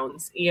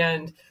breakdowns.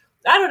 And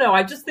I don't know.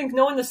 I just think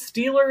knowing the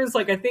Steelers,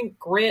 I think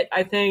grit,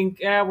 I think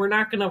we're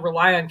not going to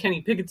rely on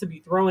Kenny Pickett to be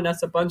throwing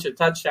us a bunch of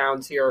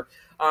touchdowns here.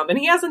 And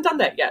he hasn't done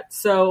that yet.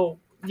 So,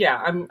 yeah,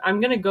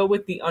 I'm going to go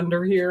with the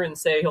under here and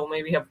say he'll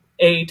maybe have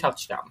a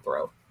touchdown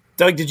throw.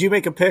 Doug, did you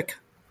make a pick?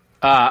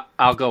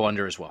 I'll go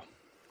under as well.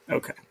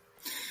 Okay.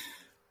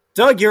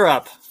 Doug, you're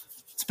up.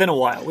 It's been a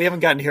while. We haven't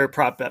gotten to hear a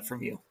prop bet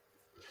from you.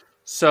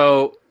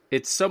 So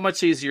it's so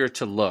much easier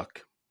to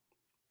look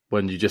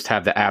when you just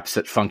have the apps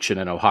that function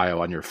in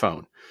Ohio on your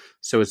phone.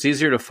 So it's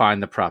easier to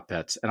find the prop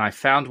bets. And I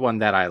found one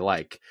that I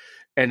like.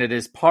 And it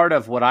is part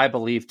of what I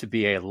believe to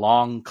be a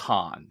long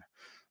con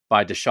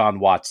by Deshaun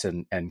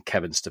Watson and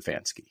Kevin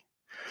Stefanski.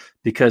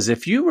 Because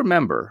if you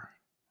remember,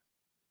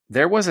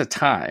 there was a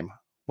time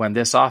when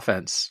this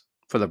offense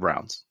for the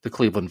Browns, the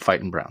Cleveland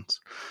Fighting Browns,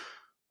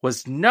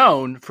 was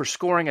known for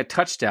scoring a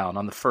touchdown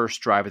on the first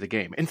drive of the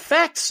game. In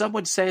fact, some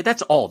would say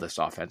that's all this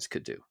offense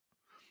could do.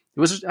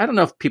 I don't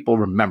know if people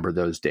remember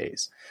those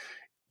days.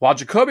 While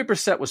Jacoby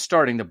Brissett was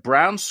starting, the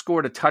Browns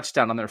scored a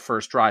touchdown on their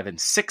first drive in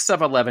 6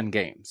 of 11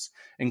 games,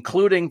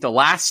 including the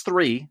last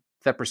 3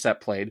 that Brissett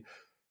played,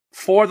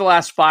 4 of the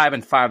last 5,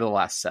 and 5 of the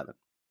last 7.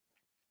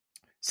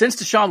 Since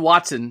Deshaun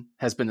Watson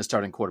has been the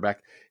starting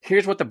quarterback,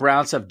 here's what the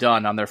Browns have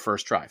done on their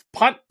first drive.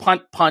 Punt,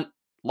 punt, punt,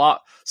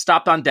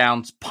 stopped on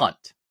downs,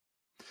 punt.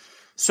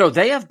 So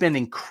they have been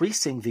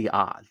increasing the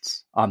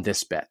odds on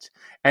this bet.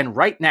 And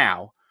right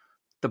now,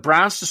 the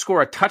Browns to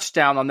score a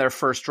touchdown on their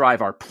first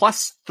drive are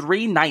plus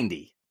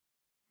 390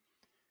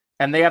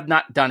 and they have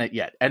not done it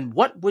yet. And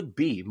what would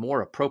be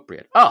more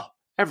appropriate? Oh,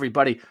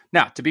 everybody.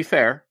 Now, to be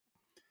fair,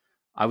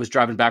 I was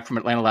driving back from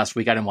Atlanta last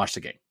week. I didn't watch the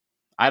game.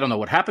 I don't know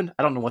what happened.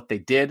 I don't know what they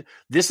did.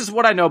 This is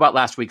what I know about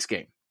last week's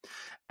game.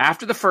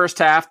 After the first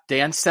half,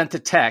 Dan sent a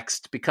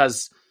text,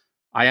 because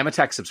I am a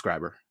text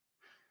subscriber,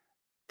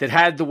 that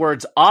had the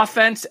words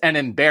offense and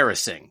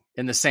embarrassing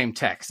in the same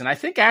text. And I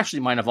think Ashley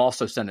might have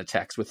also sent a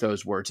text with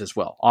those words as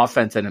well,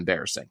 offense and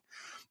embarrassing.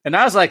 And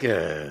I was like,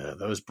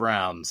 those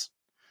Browns.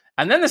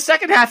 And then the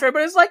second half,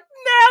 everybody's like,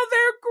 now they're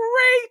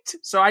great.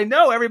 So I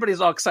know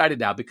everybody's all excited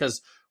now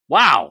because,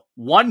 wow,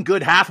 one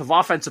good half of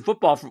offensive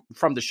football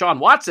from Deshaun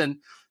Watson.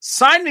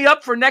 Sign me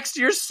up for next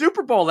year's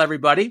Super Bowl,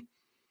 everybody.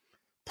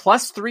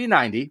 Plus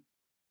 390,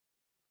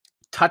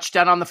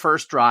 touchdown on the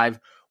first drive.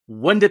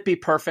 Wouldn't it be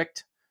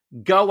perfect?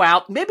 Go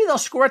out. Maybe they'll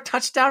score a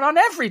touchdown on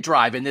every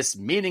drive in this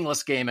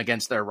meaningless game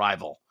against their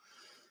rival.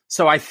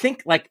 So I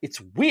think, like,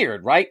 it's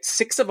weird, right?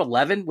 6 of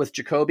 11 with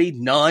Jacoby,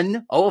 none.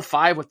 0 of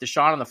 5 with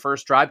Deshaun on the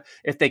first drive.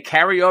 If they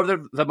carry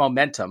over the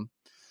momentum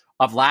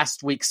of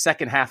last week's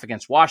second half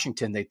against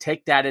Washington, they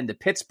take that into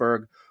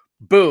Pittsburgh.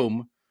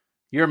 Boom.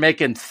 You're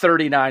making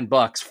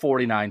 $39,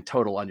 49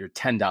 total on your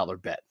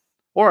 $10 bet.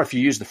 Or if you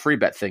use the free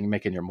bet thing,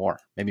 maybe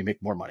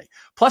make more money.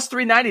 Plus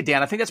 390,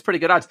 Dan. I think that's pretty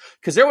good odds,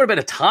 because there would have been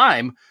a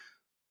time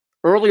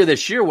earlier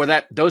this year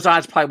where those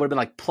odds probably would have been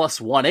like plus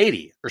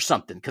 180 or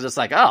something, because it's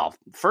like, oh,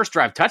 first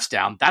drive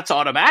touchdown, that's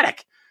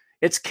automatic.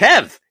 It's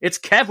Kev. It's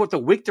Kev with a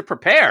week to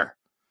prepare.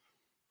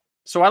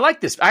 So I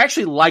like this. I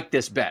actually like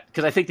this bet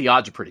because I think the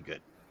odds are pretty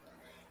good.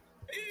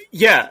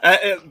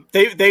 Yeah,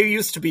 they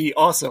used to be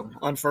awesome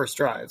on first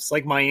drives.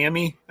 Like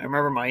Miami. I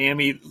remember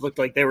Miami looked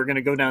like they were going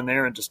to go down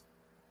there and just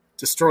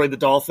destroy the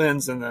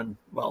Dolphins, and then,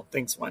 well,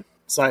 things went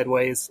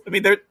sideways. I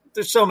mean,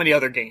 there's so many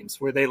other games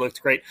where they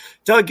looked great.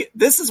 Doug,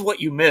 this is what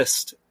you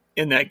missed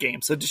in that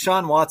game. So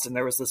Deshaun Watson,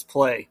 there was this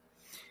play.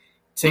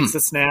 Takes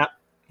the snap.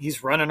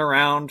 He's running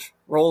around,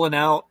 rolling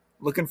out,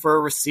 looking for a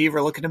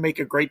receiver, looking to make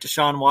a great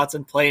Deshaun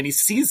Watson play, and he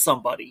sees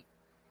somebody.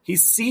 He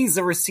sees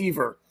a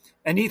receiver,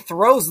 and he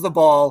throws the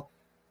ball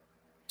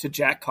to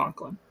Jack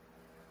Conklin.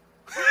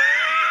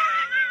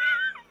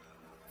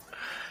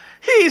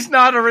 He's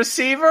not a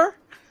receiver?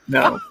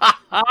 No.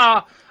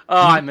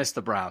 I missed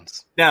the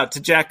Browns. Now,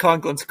 to Jack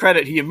Conklin's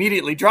credit, he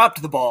immediately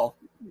dropped the ball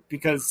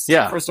because,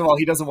 first of all,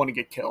 he doesn't want to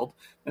get killed.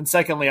 And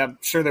secondly, I'm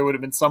sure there would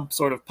have been some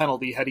sort of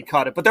penalty had he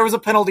caught it. But there was a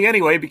penalty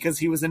anyway because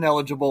he was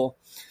ineligible.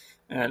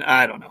 And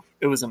I don't know.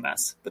 It was a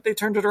mess. But they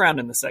turned it around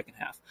in the second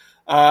half.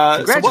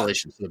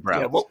 Congratulations to the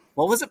Browns. Yeah,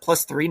 what was it,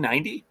 plus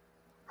 390?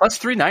 Plus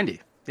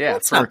 390. Yeah,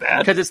 that's not bad.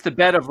 Because it's the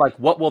bet of, like,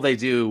 what will they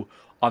do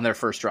on their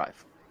first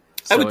drive.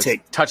 So I would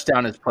take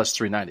touchdown is plus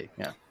 390.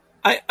 Yeah.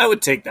 I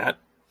would take that.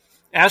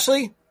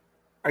 Ashley,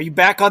 are you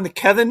back on the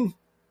Kevin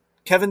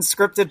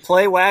scripted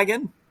play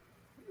wagon?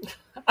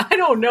 I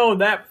don't know.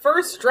 That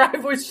first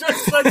drive was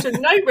just such a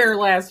nightmare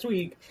last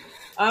week.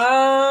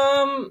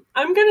 I'm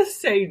gonna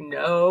say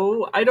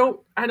no. I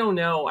don't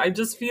know. I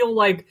just feel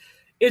like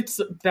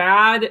it's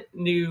bad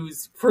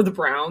news for the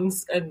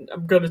Browns, and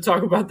I'm gonna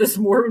talk about this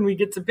more when we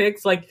get to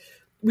picks. Like,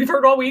 we've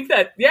heard all week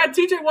that,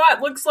 TJ Watt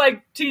looks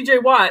like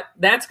TJ Watt.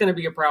 That's going to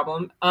be a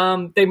problem.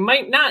 They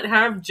might not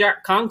have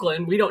Jack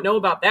Conklin. We don't know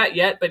about that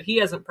yet, but he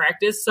hasn't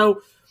practiced.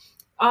 So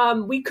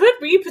we could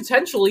be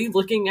potentially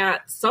looking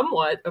at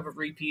somewhat of a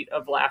repeat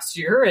of last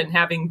year and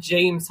having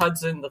James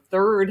Hudson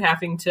III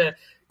having to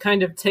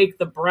kind of take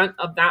the brunt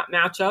of that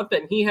matchup.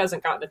 And he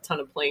hasn't gotten a ton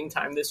of playing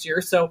time this year.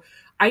 So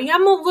I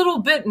am a little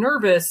bit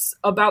nervous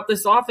about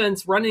this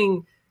offense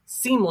running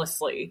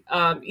seamlessly,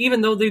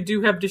 even though they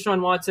do have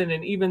Deshaun Watson,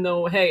 and even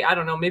though, hey, I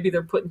don't know, maybe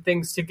they're putting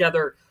things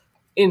together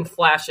in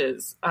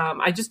flashes.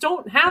 I just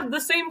don't have the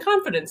same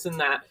confidence in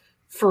that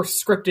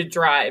first scripted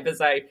drive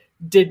as I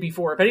did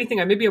before. If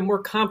anything, I maybe have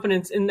more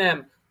confidence in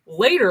them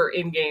later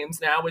in games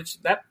now, which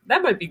that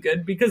might be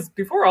good, because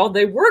before all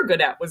they were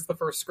good at was the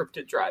first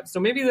scripted drive. So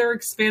maybe they're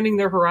expanding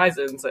their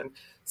horizons and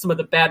some of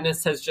the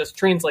badness has just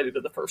translated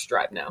to the first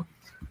drive now.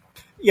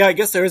 Yeah, I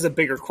guess there is a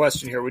bigger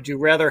question here. Would you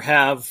rather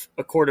have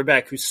a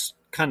quarterback who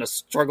kind of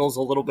struggles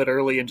a little bit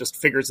early and just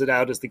figures it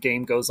out as the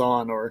game goes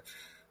on, or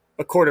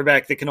a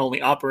quarterback that can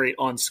only operate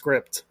on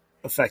script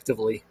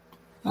effectively?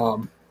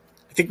 I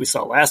think we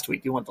saw last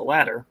week you want the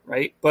latter,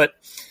 right? The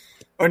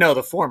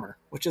former.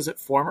 Which is it?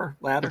 Former?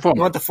 Latter? The former.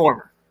 You want the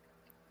former.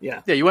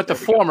 Yeah. Yeah, you want the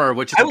former,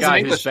 which is the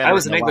guy who's better. I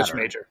was an English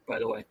major, by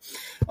the way.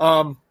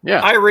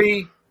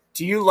 Irie,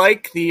 do you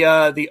like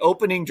the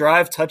opening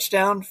drive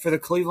touchdown for the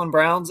Cleveland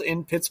Browns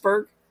in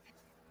Pittsburgh?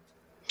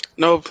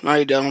 Nope,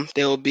 I don't.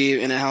 They will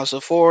be in a house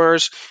of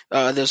horrors.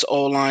 This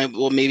O-line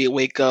will maybe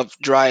wake up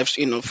drives,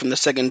 from the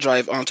second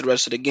drive on to the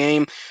rest of the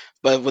game.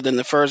 But within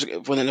the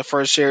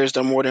first series,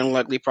 they'll more than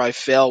likely probably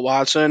fail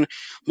Watson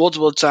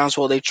multiple times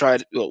while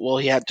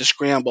he had to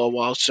scramble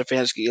while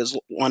Stefanski is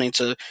wanting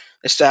to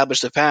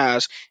establish the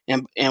pass.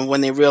 And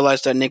when they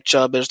realize that Nick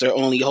Chubb is their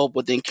only hope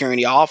within carrying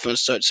the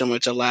offense, similar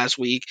to last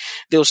week,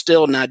 they'll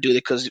still not do it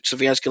because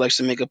Stefanski likes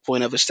to make a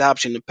point of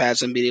establishing the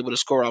pass and being able to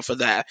score off of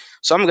that.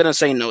 So I'm going to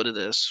say no to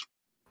this.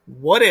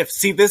 What if,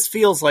 see, this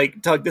feels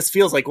like, Doug, this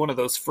feels like one of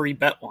those free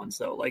bet ones,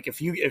 though. Like,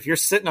 if you're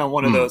sitting on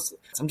one of those,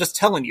 I'm just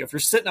telling you, if you're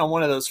sitting on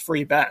one of those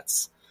free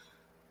bets,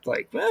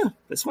 like,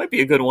 this might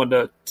be a good one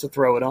to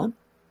throw it on.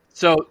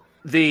 So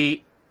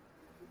the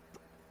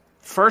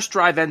first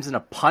drive ends in a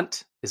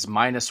punt is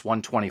minus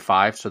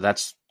 125, so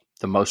that's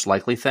the most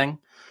likely thing.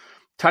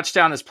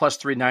 Touchdown is plus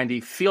 390.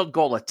 Field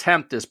goal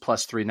attempt is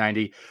plus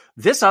 390.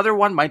 This other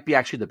one might be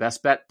actually the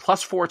best bet.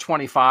 Plus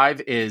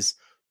 425 is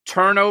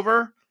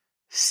turnover,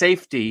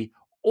 safety,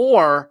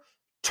 or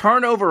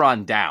turnover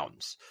on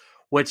downs,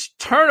 which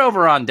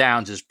turnover on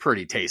downs is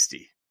pretty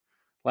tasty.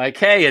 Like,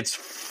 hey, it's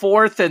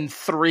 4th and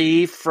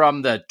 3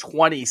 from the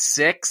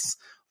 26.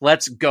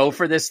 Let's go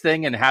for this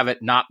thing and have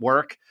it not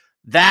work.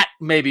 That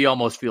maybe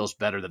almost feels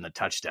better than the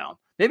touchdown.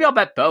 Maybe I'll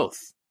bet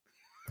both.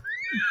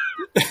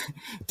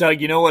 Doug,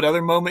 you know what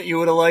other moment you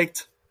would have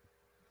liked?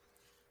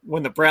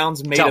 When the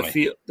Browns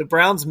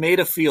made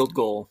a field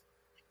goal.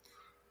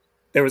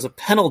 There was a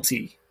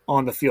penalty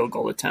on the field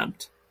goal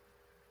attempt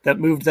that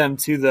moved them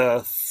to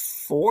the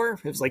 4.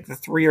 It was like the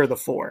 3 or the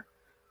 4.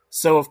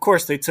 So, of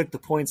course, they took the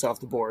points off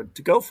the board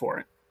to go for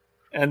it.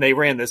 And they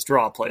ran this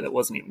draw play that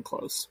wasn't even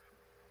close.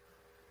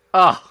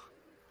 Oh,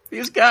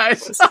 these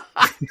guys.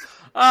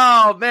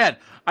 Oh, man.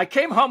 I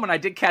came home and I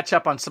did catch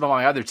up on some of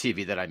my other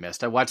TV that I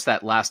missed. I watched the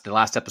last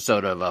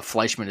episode of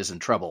Fleischman is in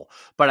Trouble,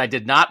 but I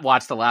did not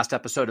watch the last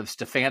episode of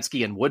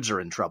Stefanski and Woods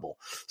are in trouble.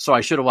 So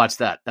I should have watched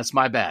that. That's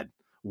my bad.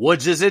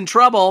 Woods is in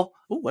trouble.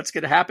 Ooh, what's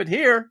going to happen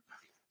here?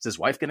 Is his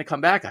wife going to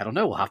come back? I don't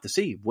know. We'll have to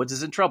see. Woods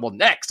is in trouble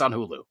next on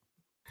Hulu.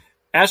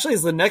 Ashley,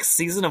 is the next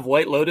season of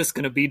White Lotus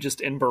going to be just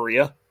in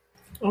Berea?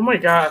 Oh my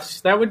gosh,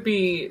 that would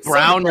be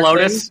Brown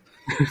Lotus.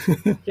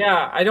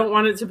 Yeah, I don't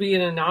want it to be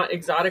in a not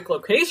exotic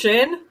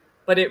location,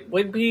 but it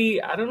would be,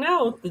 I don't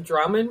know, the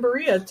drama in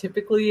Berea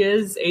typically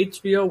is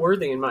HBO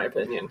worthy in my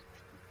opinion.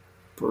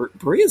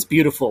 Berea's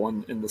beautiful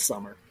in the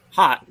summer.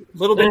 Hot.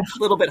 Little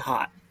bit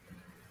hot.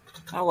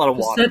 Not a lot of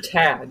water. Just a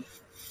tad.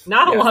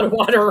 Not a lot of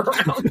water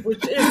around,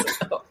 which is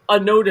a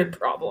noted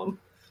problem.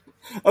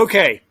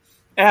 Okay.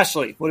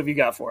 Ashley, what have you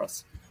got for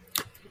us?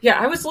 Yeah,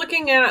 I was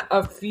looking at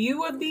a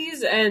few of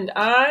these, and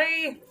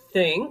I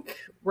think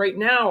right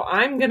now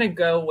I'm going to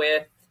go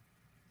with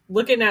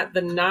looking at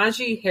the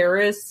Najee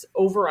Harris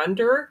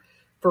over-under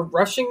for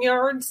rushing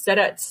yards set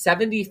at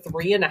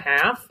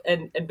 73.5.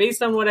 And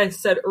based on what I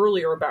said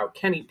earlier about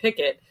Kenny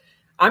Pickett,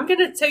 I'm going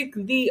to take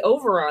the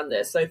over on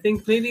this. I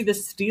think maybe the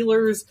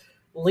Steelers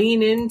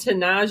lean into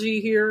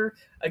Najee here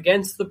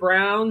against the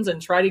Browns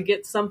and try to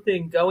get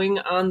something going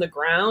on the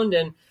ground.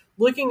 And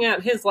looking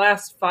at his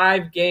last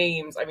 5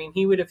 games, I mean,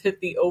 he would have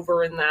hit the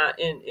over in that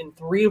in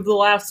 3 of the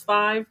last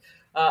 5.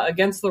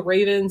 Against the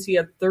Ravens, he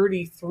had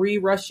 33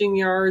 rushing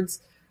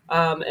yards.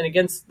 And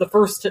against the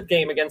first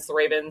game against the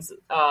Ravens,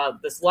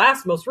 this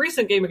most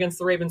recent game against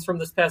the Ravens from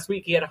this past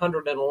week, he had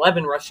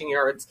 111 rushing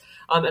yards.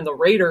 And the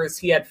Raiders,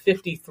 he had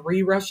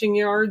 53 rushing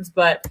yards.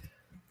 But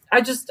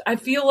I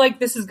feel like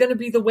this is going to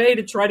be the way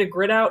to try to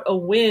grit out a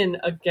win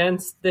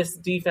against this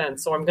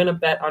defense. So I'm going to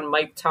bet on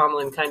Mike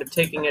Tomlin kind of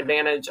taking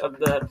advantage of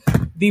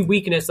the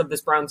weakness of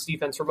this Browns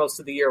defense for most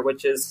of the year,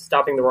 which is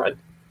stopping the run.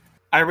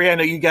 Irie, I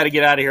know you got to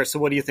get out of here. So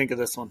what do you think of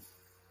this one?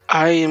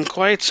 I am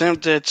quite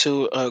tempted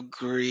to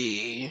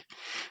agree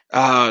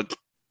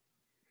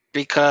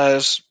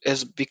because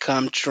it's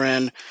become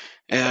trend.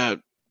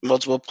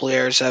 Multiple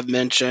players have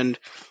mentioned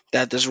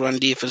that this run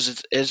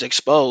defense is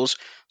exposed.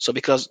 So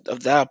because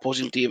of that,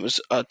 opposing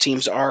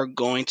teams are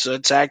going to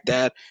attack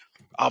that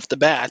off the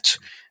bat.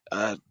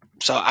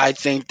 So I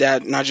think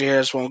that Najee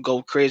Harris won't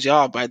go crazy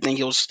off, but I think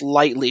he'll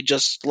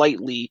just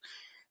slightly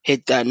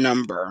hit that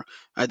number.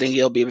 I think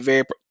he'll be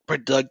very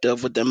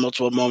productive with the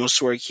multiple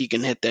moments where he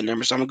can hit that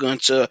number. So I'm going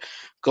to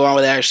go on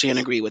with Ashley and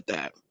agree with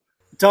that.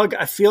 Doug,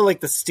 I feel like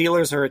the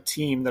Steelers are a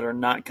team that are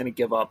not going to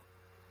give up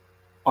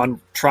on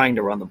trying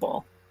to run the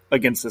ball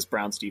against this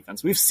Browns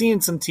defense. We've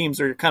seen some teams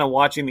where you're kind of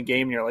watching the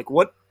game and you're like,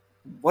 what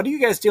are you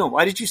guys doing?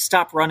 Why did you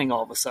stop running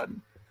all of a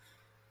sudden?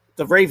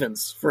 The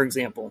Ravens, for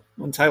example,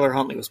 when Tyler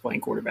Huntley was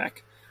playing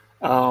quarterback.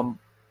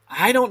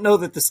 I don't know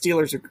that the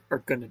Steelers are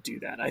going to do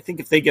that. I think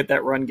if they get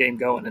that run game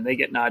going and they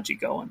get Najee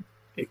going,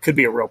 it could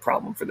be a real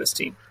problem for this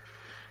team.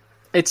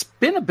 It's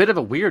been a bit of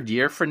a weird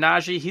year for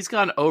Najee. He's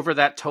gone over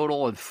that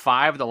total in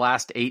 5 of the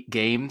last 8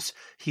 games.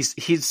 He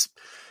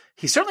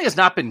certainly has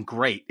not been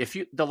great.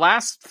 The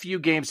last few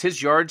games,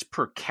 his yards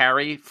per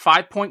carry,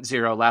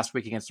 5.0 last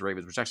week against the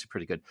Ravens, which is actually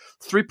pretty good.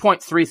 3.3,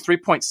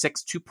 3.6,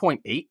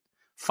 2.8,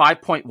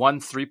 5.1,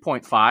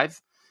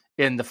 3.5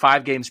 in the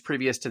 5 games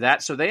previous to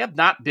that. So they have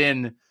not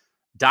been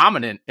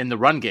dominant in the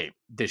run game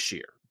this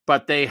year,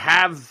 but they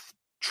have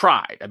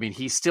tried. I mean,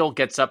 he still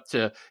gets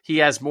he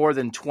has more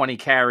than 20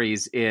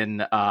 carries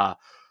in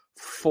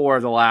 4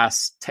 of the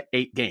last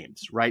 8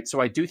 games, right? So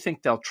I do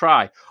think they'll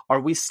try. Are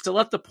we still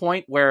at the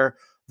point where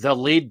they'll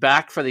lead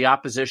back for the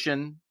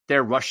opposition,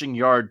 their rushing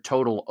yard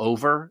total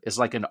over is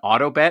like an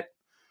auto bet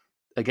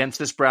against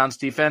this Browns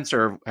defense,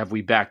 or have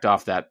we backed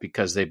off that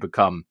because they've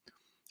become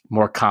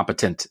more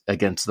competent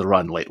against the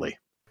run lately?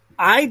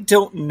 I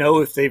don't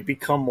know if they've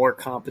become more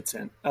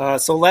competent.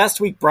 So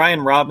last week,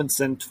 Brian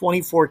Robinson,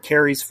 24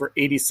 carries for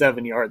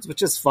 87 yards,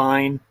 which is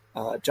fine.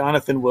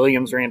 Jonathan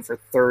Williams ran for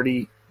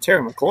 30.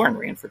 Terry McLaurin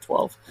ran for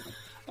 12.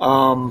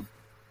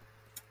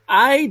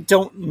 I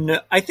don't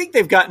know. I think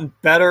they've gotten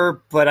better,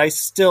 but I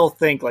still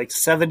think like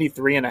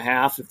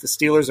 73.5, if the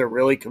Steelers are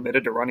really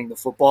committed to running the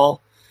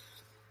football,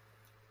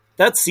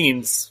 that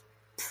seems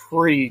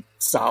pretty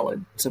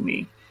solid to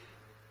me.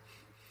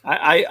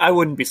 I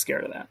wouldn't be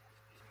scared of that.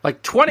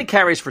 Like 20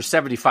 carries for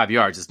 75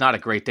 yards is not a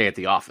great day at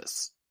the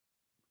office,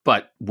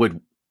 but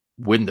would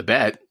win the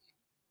bet.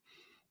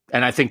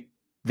 And I think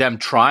them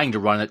trying to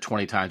run it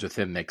 20 times with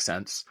him makes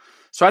sense.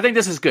 So I think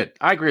this is good.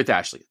 I agree with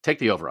Ashley. Take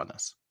the over on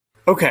this.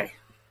 Okay.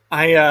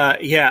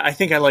 I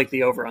think I like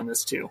the over on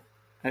this too.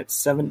 At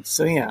 7.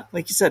 So yeah,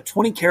 like you said,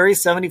 20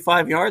 carries,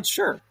 75 yards.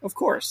 Sure. Of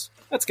course.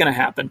 That's going to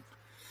happen.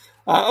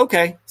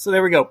 Okay, so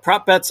there we go.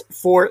 Prop bets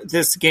for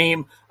this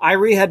game.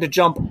 Irie had to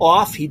jump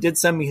off. He did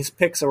send me his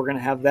pick, so we're going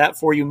to have that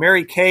for you.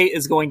 Mary Kay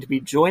is going to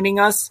be joining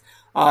us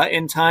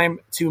in time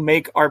to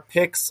make our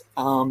picks.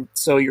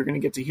 So you're going to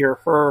get to hear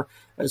her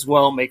as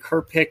well make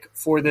her pick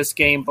for this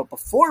game. But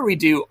before we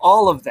do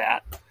all of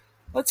that,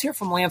 let's hear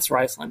from Lance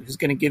Reisland, who's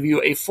going to give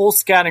you a full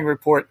scouting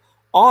report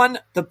on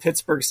the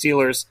Pittsburgh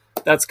Steelers.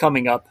 That's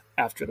coming up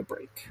after the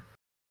break.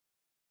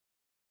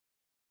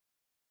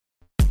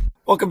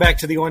 Welcome back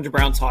to the Orange and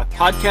Brown Talk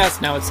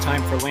podcast. Now it's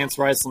time for Lance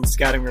Reisland's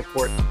scouting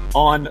report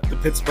on the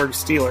Pittsburgh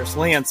Steelers.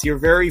 Lance, your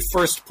very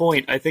first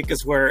point, I think,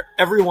 is where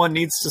everyone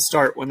needs to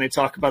start when they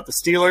talk about the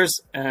Steelers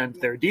and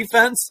their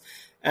defense,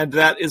 and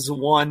that is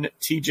one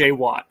TJ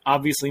Watt.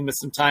 Obviously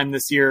missed some time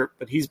this year,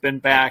 but he's been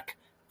back.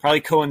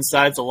 Probably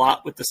coincides a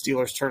lot with the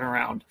Steelers'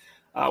 turnaround.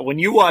 When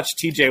you watch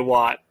TJ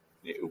Watt,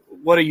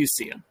 what are you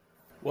seeing?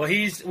 Well,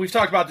 we've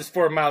talked about this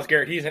before, Myles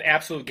Garrett. He's an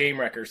absolute game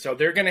wrecker, so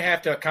they're going to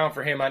have to account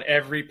for him on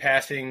every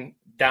passing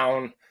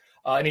down.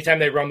 Anytime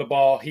they run the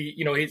ball,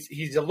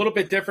 he's a little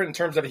bit different in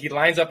terms of he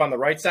lines up on the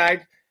right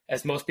side,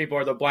 as most people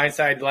are the blind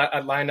side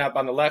line up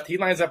on the left. He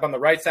lines up on the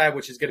right side,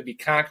 which is going to be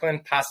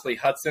Conklin, possibly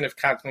Hudson if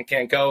Conklin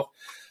can't go.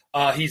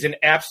 He's an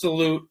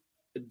absolute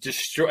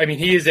destroy. I mean,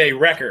 he is a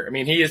wrecker. I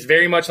mean, he is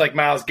very much like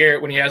Myles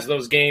Garrett when he has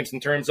those games in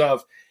terms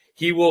of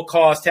he will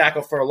cause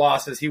tackle for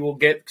losses. He will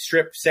get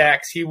strip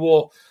sacks.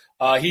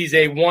 He's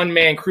a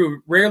one-man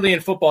crew. Rarely in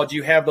football do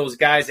you have those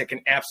guys that can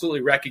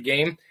absolutely wreck a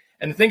game.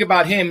 And the thing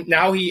about him,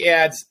 now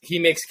he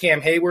makes Cam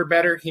Hayward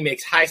better. He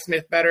makes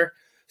Highsmith better.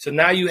 So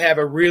now you have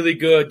a really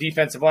good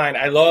defensive line.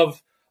 I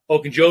love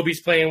Ogunjobi's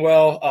playing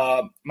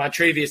well.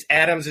 Montravius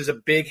Adams is a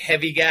big,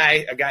 heavy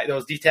guy,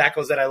 those D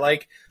tackles that I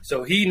like.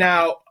 So he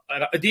now,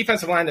 a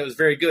defensive line that was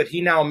very good, he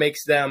now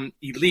makes them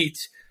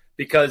elite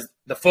because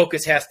the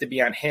focus has to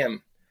be on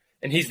him.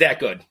 And he's that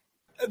good.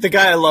 The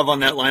guy I love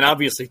on that line,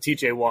 obviously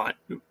TJ Watt,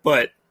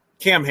 but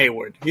Cam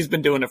Hayward, he's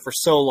been doing it for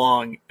so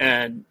long.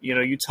 And,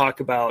 you talk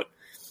about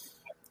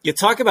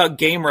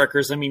game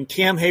wreckers. I mean,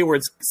 Cam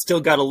Hayward's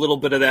still got a little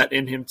bit of that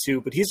in him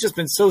too, but he's just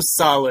been so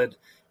solid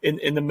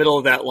in the middle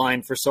of that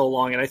line for so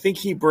long. And I think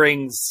he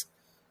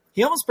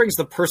almost brings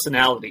the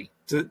personality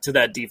to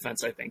that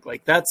defense. I think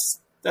like that's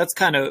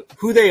kind of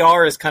who they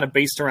are is kind of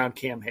based around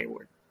Cam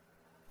Hayward.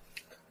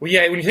 Well,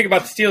 yeah, when you think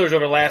about the Steelers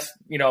over the last,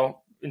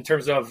 in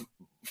terms of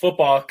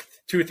football,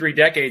 2 or 3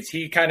 decades,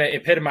 he kind of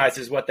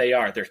epitomizes what they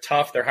are. They're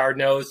tough. They're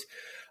hard-nosed.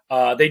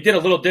 They did a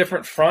little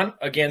different front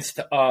against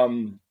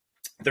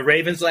the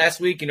Ravens last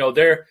week.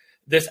 They're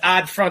this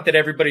odd front that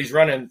everybody's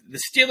running. The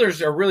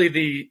Steelers are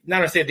really not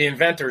going to say the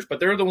inventors, but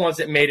they're the ones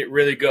that made it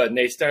really good. And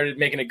they started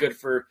making it good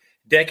for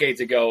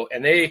decades ago.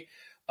 And they,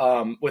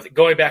 with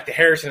going back to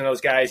Harrison and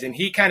those guys, and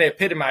he kind of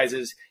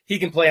epitomizes, he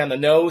can play on the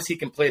nose. He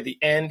can play at the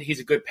end. He's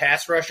a good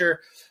pass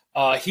rusher.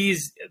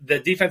 He's the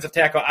defensive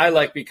tackle I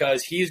like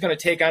because he's going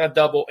to take on a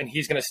double and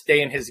he's going to stay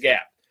in his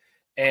gap.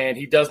 And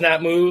he does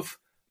not move,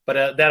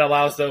 but that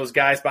allows those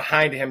guys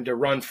behind him to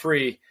run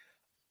free.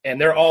 And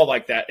they're all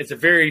like that. It's a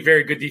very,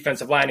 very good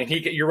defensive line. And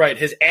you're right,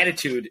 his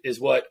attitude is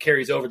what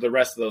carries over the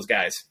rest of those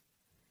guys.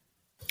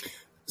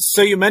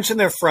 So you mentioned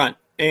their front,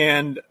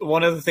 and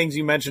one of the things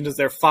you mentioned is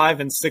their 5-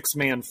 and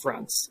 6-man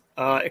fronts.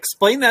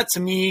 Explain that to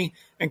me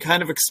and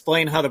kind of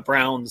explain how the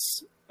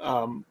Browns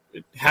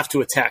have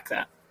to attack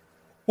that.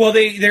 Well,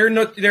 they're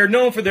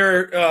known for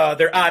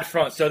their odd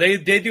front. So they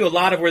do a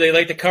lot of where they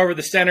like to cover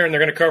the center and they're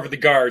going to cover the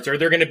guards, or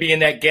they're going to be in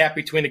that gap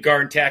between the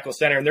guard and tackle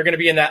center, and they're going to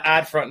be in that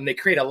odd front, and they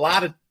create a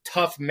lot of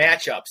tough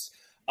matchups,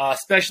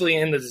 especially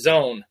in the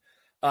zone.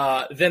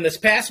 Then this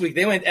past week,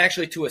 they went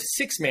actually to a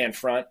 6-man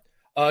front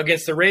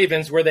against the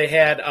Ravens where they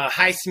had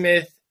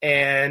Highsmith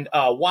and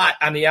Watt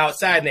on the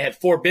outside, and they had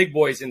 4 big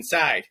boys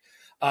inside.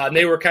 And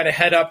they were kind of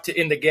head up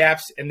in the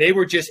gaps, and they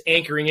were just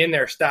anchoring in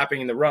there,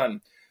 stopping the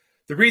run.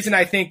 The reason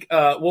I think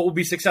what will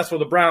be successful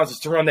with the Browns is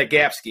to run that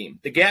gap scheme.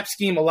 The gap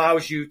scheme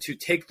allows you to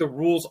take the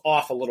rules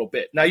off a little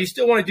bit. Now, you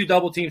still want to do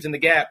double teams in the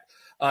gap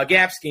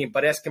scheme,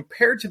 but as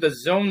compared to the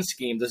zone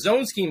scheme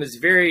is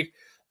very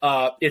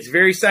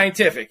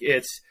scientific.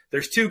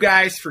 There's 2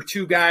 guys for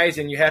 2 guys,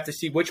 and you have to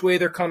see which way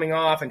they're coming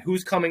off and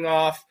who's coming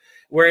off.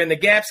 Where in the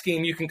gap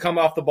scheme, you can come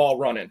off the ball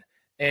running.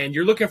 and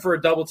you're looking for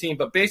a double team,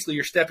 but basically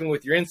you're stepping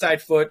with your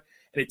inside foot,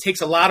 and it takes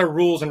a lot of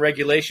rules and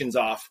regulations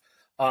off.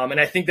 And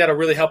I think that'll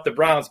really help the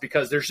Browns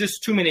because there's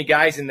just too many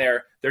guys in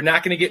there. They're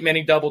not going to get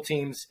many double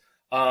teams.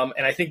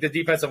 And I think the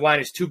defensive line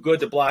is too good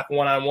to block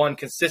one-on-one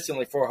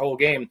consistently for a whole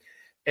game.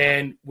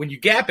 And when you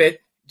gap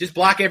it, just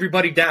block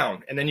everybody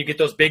down, and then you get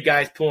those big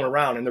guys pulling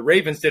around. And the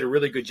Ravens did a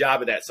really good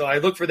job of that. So I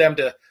look for them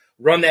to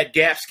run that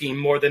gap scheme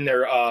more than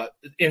their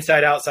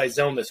inside-outside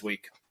zone this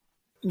week.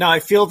 Now, I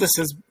feel this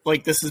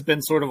has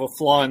been sort of a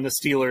flaw in the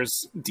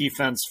Steelers'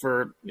 defense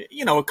for,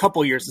 a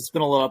couple years. It's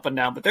been a little up and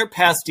down, but their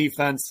pass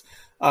defense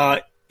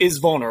is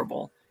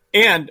vulnerable.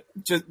 And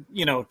just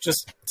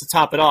to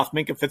top it off,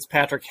 Minkah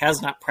Fitzpatrick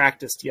has not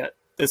practiced yet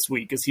this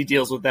week as he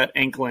deals with that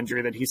ankle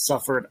injury that he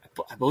suffered.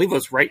 I believe it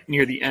was right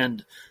near the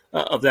end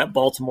of that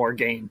Baltimore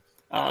game.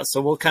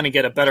 So we'll kind of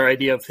get a better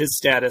idea of his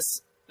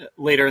status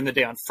later in the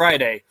day on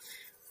Friday.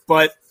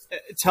 But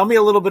tell me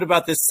a little bit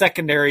about this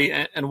secondary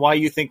and why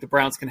you think the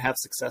Browns can have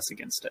success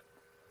against it.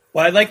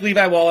 Well, I like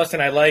Levi Wallace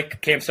and I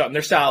like Cam Sutton.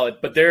 They're solid,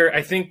 but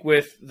I think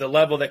with the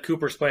level that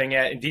Cooper's playing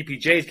at and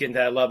DPJ's getting to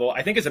that level,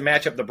 I think as a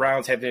matchup, the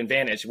Browns have the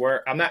advantage,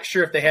 where I'm not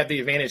sure if they have the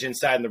advantage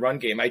inside in the run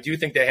game. I do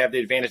think they have the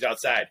advantage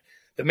outside.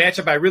 The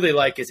matchup I really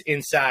like is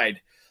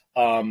inside.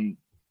 Arthur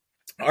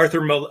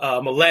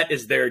Millette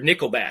is their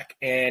nickelback,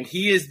 and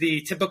he is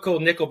the typical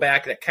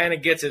nickelback that kind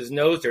of gets his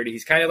nose dirty.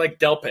 He's kind of like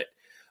Delpit.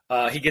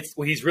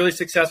 He's really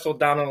successroughout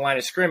down on the line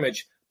of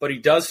scrimmage, but he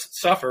does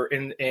suffer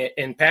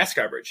in pass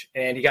coverage.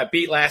 And he got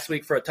beat last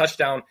week for a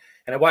touchdown.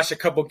 And I watched a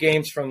couple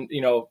games from,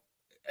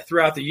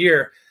 throughout the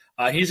year.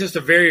 He's just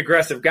a very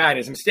aggressive guy, and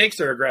his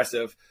mistakes are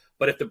aggressive.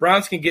 But if the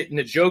Browns can get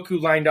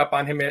Njoku lined up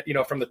on him,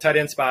 from the tight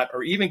end spot,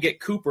 or even get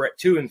Cooper at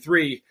 2 and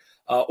 3,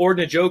 or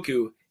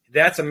Njoku,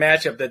 that's a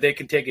matchup that they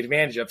can take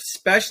advantage of,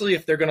 especially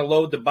if they're going to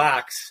load the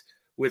box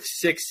with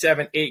 6,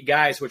 7, 8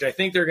 guys, which I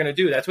think they're going to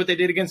do. That's what they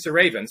did against the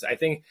Ravens, I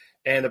think.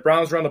 And the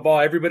Browns run the ball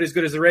everybody as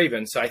good as the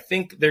Ravens. So I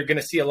think they're going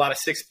to see a lot of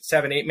 6,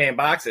 7, 8-man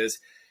boxes.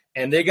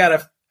 And they got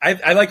to –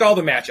 I like all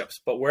the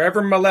matchups, but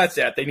wherever Millette's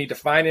at, they need to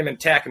find him and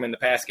attack him in the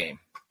pass game.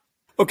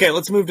 Okay,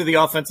 let's move to the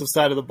offensive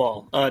side of the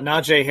ball.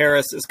 Najee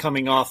Harris is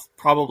coming off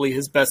probably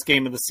his best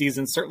game of the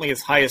season, certainly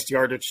his highest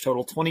yardage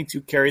total,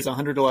 22 carries,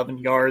 111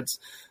 yards,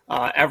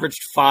 averaged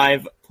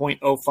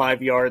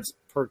 5.05 yards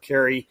per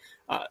carry.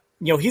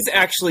 He's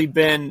actually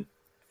been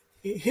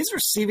 – his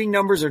receiving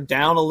numbers are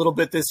down a little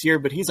bit this year,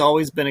 but he's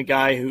always been a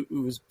guy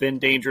who's been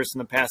dangerous in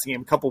the passing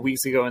game. A couple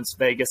weeks ago in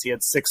Vegas, he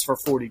had 6 for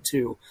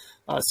 42.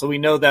 So we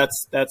know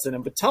that's in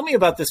him. But tell me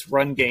about this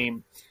run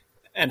game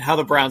and how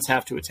the Browns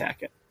have to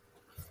attack it.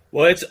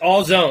 Well, it's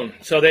all zone.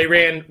 So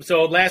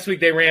last week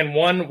they ran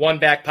one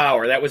back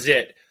power. That was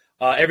it.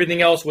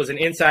 Everything else was an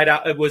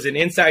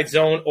inside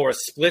zone or a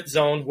split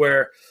zone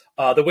where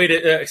the way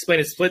to explain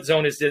a split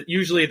zone is that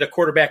usually the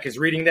quarterback is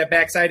reading that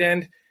backside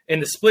end. In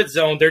the split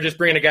zone, they're just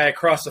bringing a guy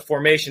across the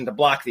formation to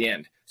block the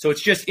end. So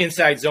it's just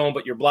inside zone,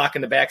 but you're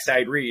blocking the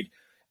backside read.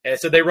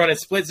 So they run in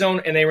split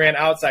zone and they ran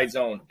outside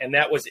zone, and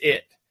that was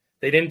it.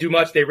 They didn't do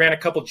much. They ran a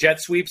couple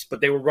jet sweeps, but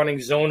they were running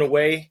zone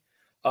away.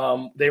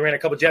 They ran a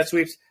couple jet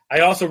sweeps. I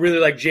also really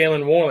like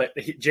Jaylen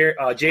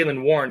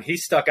Warren. He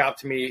stuck out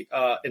to me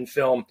in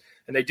film,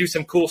 and they do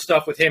some cool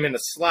stuff with him in the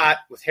slot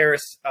with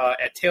Harris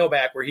at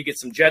tailback where he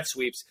gets some jet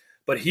sweeps.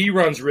 But he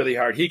runs really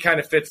hard. He kind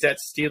of fits that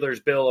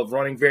Steelers bill of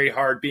running very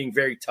hard, being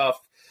very tough.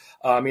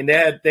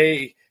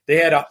 They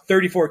had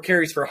 34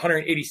 carries for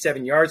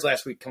 187 yards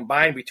last week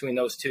combined between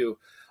those two.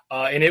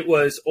 And it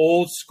was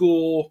old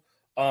school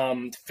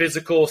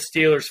physical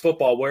Steelers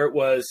football where it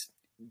was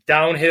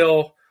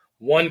downhill,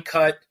 one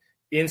cut,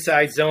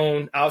 inside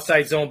zone,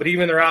 outside zone. But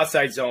even their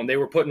outside zone, they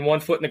were putting one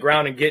foot in the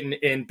ground and getting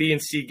in B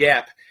and C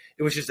gap.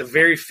 It was just a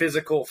very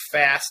physical,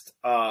 fast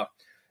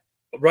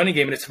running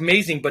game, and it's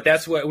amazing, but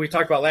that's what we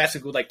talked about last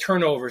week with like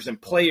turnovers and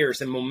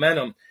players and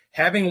momentum.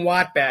 Having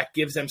Watt back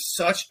gives them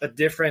such a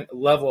different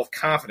level of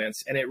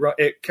confidence, and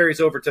it carries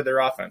over to their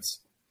offense.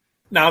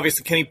 Now,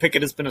 obviously, Kenny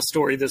Pickett has been a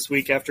story this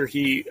week after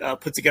he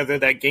put together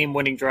that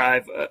game-winning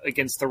drive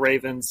against the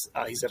Ravens.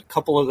 He's had a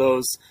couple of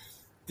those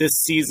this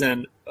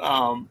season.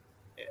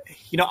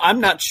 I'm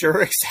not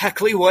sure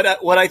exactly what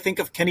I think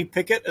of Kenny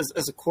Pickett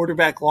as a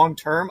quarterback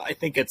long-term. I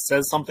think it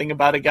says something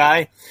about a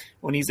guy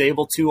when he's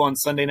able to, on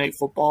Sunday Night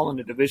Football in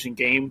a division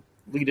game,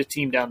 lead a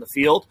team down the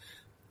field.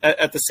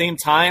 At the same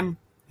time,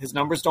 his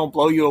numbers don't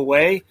blow you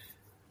away.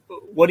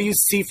 What do you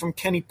see from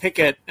Kenny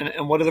Pickett,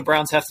 and what do the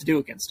Browns have to do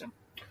against him?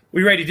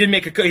 He did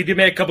make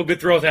a couple good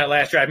throws in that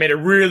last drive. Made a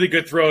really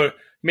good throw,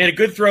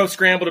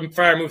 scrambled and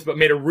fire moves, but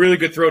made a really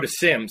good throw to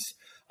Sims.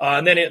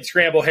 And then it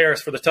scrambled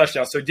Harris for the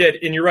touchdown. So he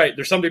did. And you're right.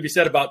 There's something to be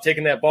said about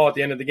taking that ball at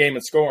the end of the game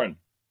and scoring.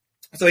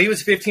 So he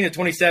was 15 of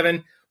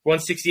 27,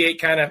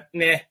 168 kind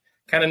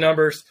of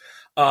numbers.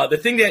 The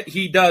thing that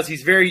he does,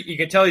 you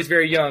can tell he's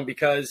very young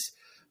because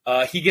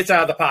he gets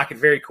out of the pocket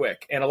very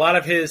quick. And a lot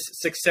of his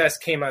success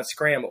came on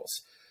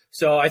scrambles.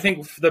 So I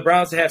think for the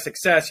Browns to have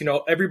success,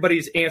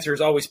 everybody's answer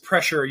is always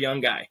pressure a young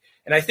guy.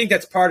 And I think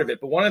that's part of it.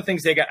 But one of the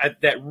things they got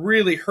that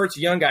really hurts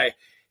a young guy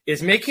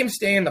is make him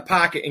stay in the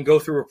pocket and go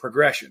through a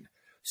progression.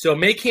 So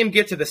make him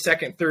get to the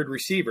second, third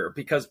receiver,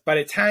 because by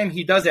the time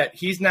he does that,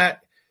 his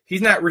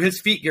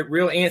feet get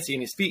real antsy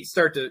and his feet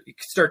start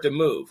to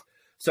move.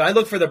 So I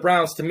look for the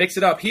Browns to mix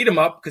it up, heat him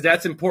up, because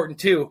that's important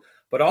too,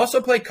 but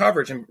also play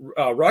coverage and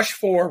rush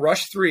 4,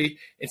 rush 3,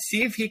 and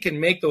see if he can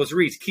make those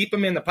reads. Keep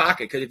him in the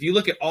pocket, because if you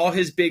look at all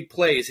his big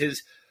plays,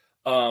 his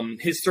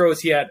throws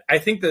he had, I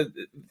think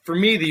for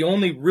me, the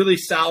only really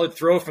solid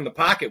throw from the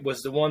pocket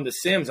was the one to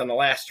Sims on the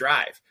last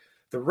drive.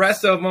 The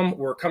rest of them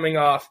were coming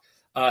off.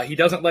 He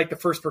doesn't like the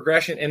first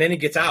progression, and then he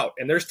gets out.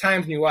 And there's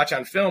times when you watch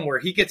on film where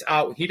he gets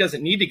out and he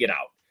doesn't need to get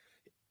out.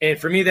 And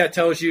for me, that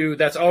tells you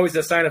that's always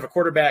a sign of a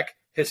quarterback.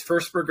 His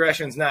first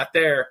progression's not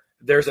there.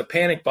 There's a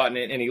panic button,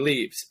 and he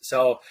leaves.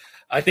 So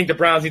I think the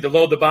Browns need to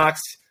load the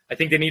box. I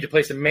think they need to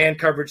play some man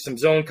coverage, some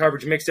zone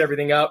coverage, mix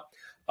everything up.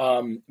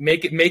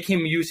 Make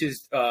him use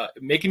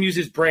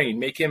his brain,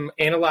 make him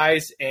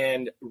analyze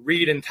and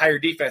read entire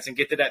defense and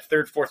get to that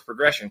third, fourth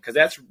progression, because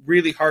that's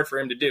really hard for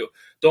him to do.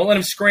 Don't let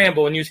him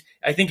scramble and use.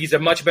 I think he's a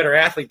much better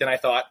athlete than I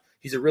thought.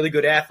 He's a really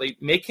good athlete.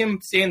 Make him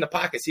stay in the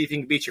pocket, see if he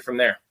can beat you from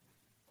there.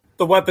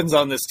 The weapons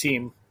on this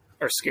team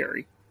are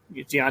scary.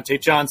 You get Deontay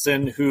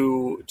Johnson,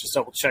 who, just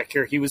double check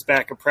here, he was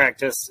back in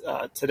practice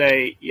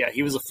today. Yeah,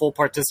 he was a full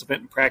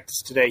participant in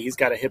practice today. He's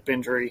got a hip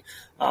injury,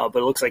 but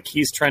it looks like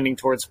he's trending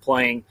towards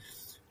playing.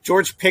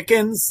 George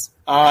Pickens,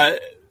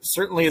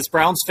 certainly as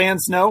Browns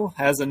fans know,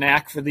 has a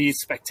knack for the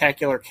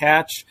spectacular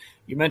catch.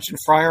 You mentioned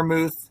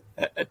Freiermuth,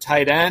 a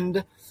tight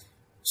end.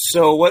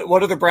 So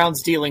what are the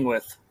Browns dealing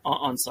with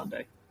on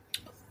Sunday?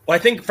 Well, I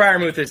think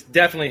Freiermuth is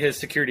definitely his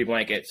security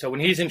blanket. So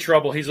when he's in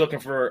trouble, he's looking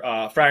for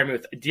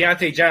Freiermuth.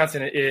 Deontay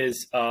Johnson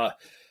is I'm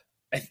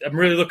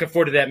really looking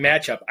forward to that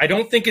matchup. I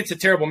don't think it's a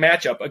terrible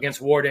matchup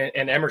against Ward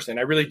and Emerson.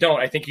 I really don't.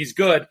 I think he's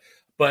good,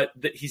 but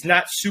he's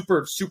not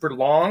super, super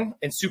long,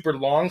 and super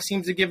long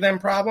seems to give them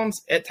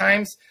problems at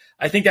times.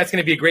 I think that's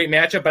going to be a great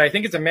matchup, but I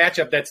think it's a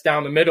matchup that's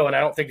down the middle, and I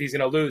don't think he's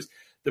going to lose.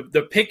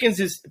 The Pickens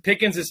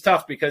is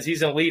tough because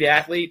he's an elite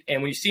athlete,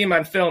 and when you see him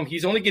on film,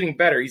 he's only getting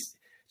better. He's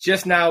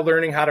just now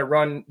learning how to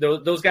run.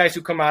 Those guys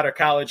who come out of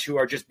college who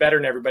are just better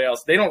than everybody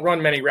else, they don't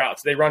run many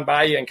routes. They run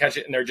by you and catch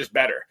it, and they're just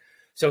better.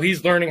 So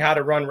he's learning how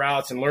to run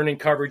routes and learning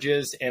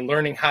coverages and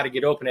learning how to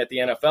get open at the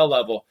NFL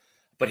level.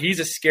 But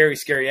he's a scary,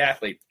 scary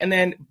athlete.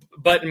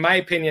 But in my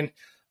opinion,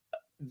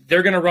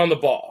 they're going to run the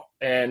ball.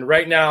 And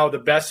right now, the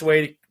best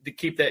way to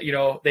keep that,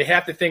 they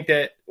have to think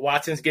that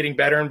Watson's getting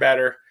better and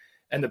better.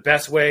 And the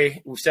best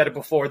way, we've said it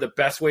before, the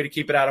best way to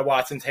keep it out of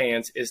Watson's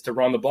hands is to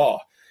run the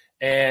ball.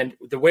 And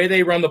the way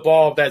they run the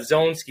ball, that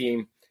zone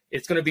scheme,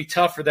 it's going to be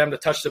tough for them to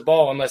touch the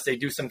ball unless they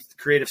do some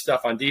creative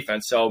stuff on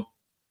defense. So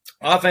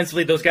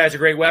offensively, those guys are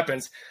great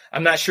weapons.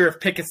 I'm not sure if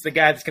Pickett's the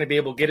guy that's going to be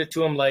able to get it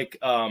to him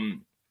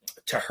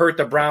to hurt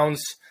the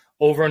Browns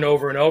over and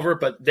over and over,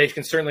 but they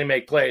can certainly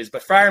make plays.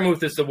 But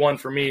Freiermuth is the one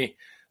for me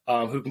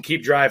who can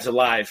keep drives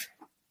alive.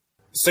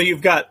 So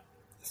you've got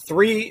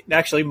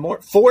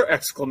 4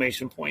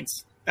 exclamation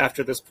points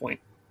after this point.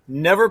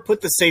 Never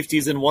put the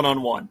safeties in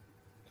one-on-one.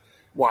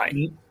 Why?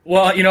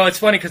 Well, it's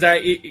funny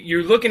because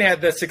you're looking at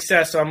the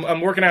success. So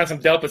I'm working on some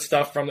Delpit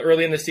stuff from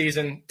early in the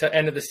season to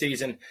end of the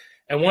season.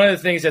 And one of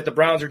the things that the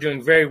Browns are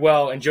doing very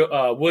well, and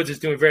Woods is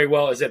doing very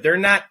well, is that they're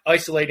not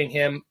isolating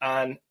him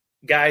on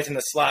guys in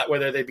the slot,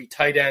 whether they be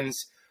tight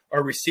ends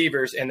or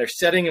receivers, and they're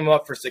setting him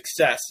up for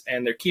success,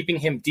 and they're keeping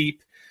him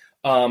deep,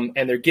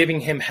 and they're giving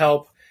him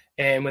help.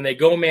 And when they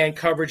go man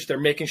coverage, they're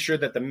making sure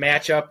that the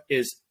matchup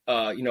is,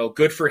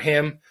 good for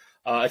him.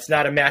 It's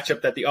not a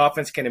matchup that the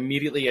offense can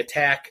immediately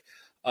attack.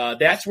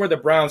 That's where the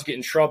Browns get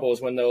in trouble,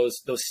 is when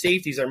those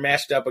safeties are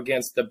matched up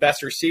against the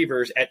best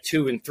receivers at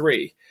 2 and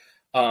 3.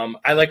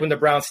 I like when the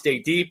Browns stay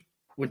deep.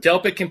 When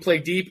Delpit can play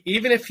deep,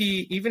 even if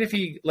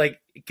he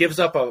gives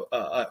up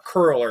a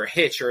curl or a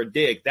hitch or a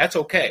dig, that's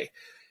okay.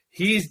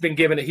 He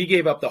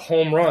gave up the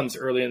home runs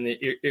early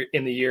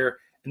in the year,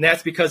 and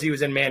that's because he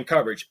was in man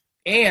coverage.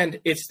 And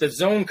it's the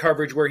zone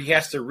coverage where he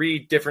has to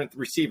read different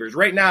receivers.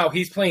 Right now,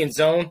 he's playing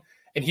zone,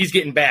 and he's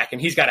getting back,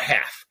 and he's got a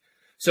half.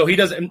 So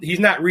he's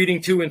not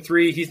reading 2 and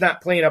 3. He's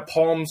not playing a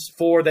Palms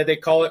 4 that they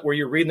call it, where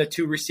you're reading the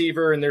 2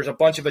 receiver and there's a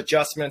bunch of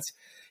adjustments.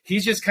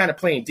 He's just kind of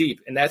playing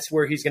deep, and that's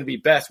where he's going to be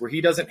best, where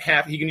he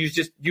can use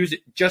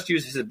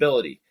his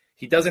ability.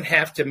 He doesn't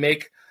have to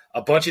make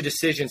a bunch of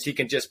decisions. He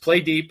can just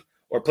play deep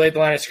or play at the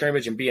line of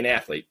scrimmage and be an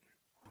athlete.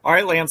 All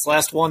right, Lance,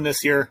 last one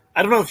this year.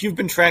 I don't know if you've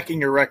been tracking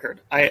your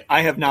record. I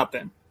have not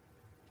been.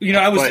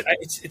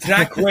 It's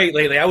not great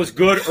lately. I was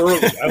good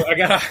early. I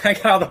got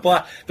out of the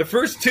block. The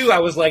first 2, I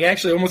was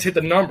actually almost hit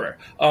the number.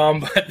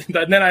 But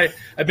then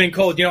I've been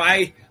cold.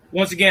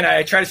 Once again,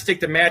 I try to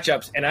stick to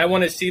matchups, and I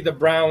want to see the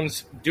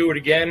Browns do it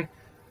again.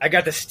 I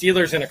got the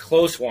Steelers in a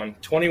close one,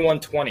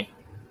 21-20.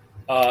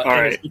 All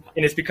right.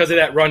 And it's because of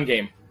that run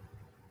game.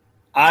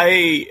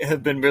 I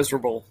have been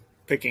miserable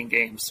picking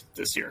games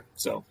this year.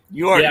 So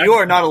you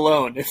are not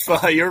alone. If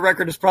your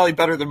record is probably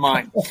better than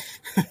mine.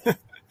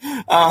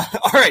 All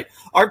right.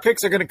 Our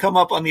picks are going to come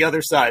up on the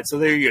other side. So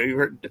there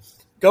you go.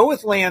 Go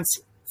with Lance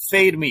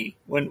fade me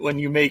when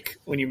you make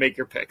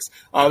your picks.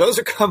 Those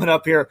are coming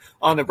up here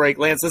on the break.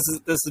 Lance,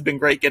 this has been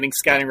great getting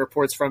scouting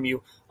reports from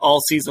you all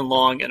season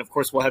long, and of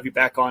course we'll have you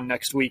back on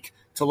next week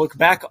to look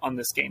back on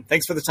this game.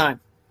 Thanks for the time.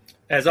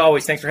 As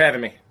always, thanks for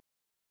having me.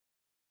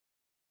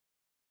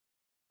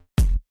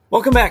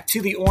 Welcome back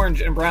to the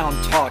Orange and Brown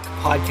Talk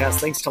podcast.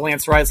 Thanks to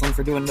Lance Reisland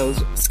for doing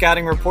those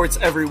scouting reports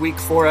every week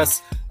for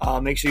us.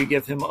 Make sure you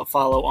give him a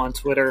follow on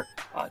Twitter,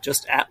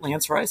 just at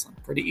Lance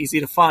Reisland. Pretty easy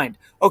to find.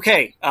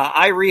 Okay,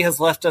 Irie has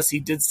left us.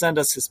 He did send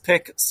us his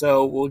pick,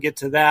 so we'll get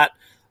to that.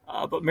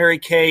 But Mary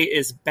Kay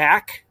is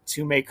back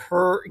to make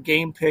her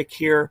game pick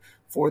here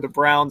for the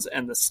Browns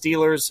and the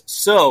Steelers.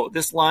 So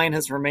this line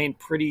has remained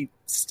pretty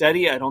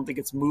steady. I don't think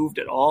it's moved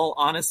at all,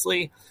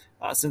 honestly.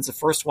 Since the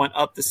first one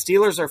up, the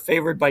Steelers are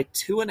favored by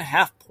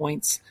 2.5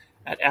 points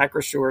at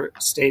Acrisure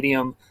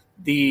Stadium.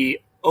 The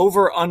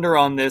over-under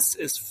on this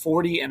is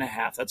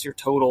 40.5. That's your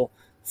total,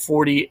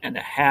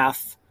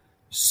 40.5.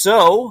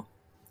 So,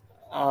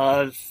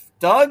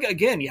 Doug,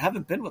 again, you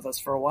haven't been with us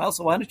for a while,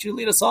 so why don't you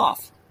lead us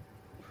off?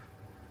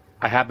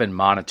 I have been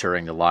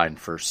monitoring the line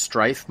for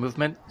strife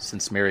movement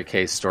since Mary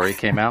Kay's story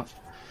came out,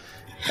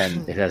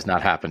 and it has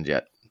not happened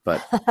yet,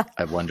 but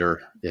I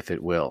wonder if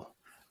it will.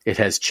 It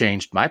has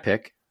changed my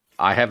pick.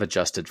 I have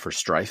adjusted for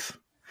strife.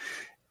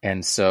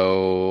 And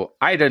so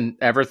I didn't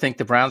ever think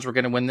the Browns were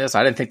going to win this.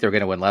 I didn't think they were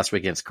going to win last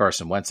week against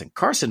Carson Wentz. And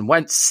Carson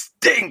Wentz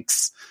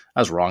stinks.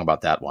 I was wrong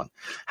about that one.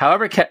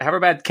 However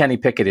bad Kenny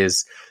Pickett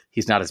is,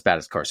 he's not as bad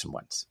as Carson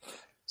Wentz.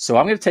 So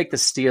I'm going to take the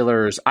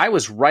Steelers. I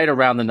was right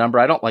around the number.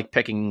 I don't like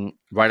picking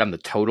right on the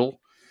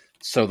total.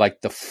 So like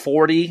the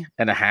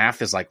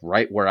 40.5 is like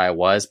right where I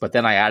was. But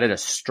then I added a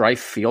strife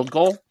field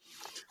goal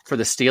for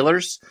the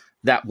Steelers.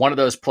 That one of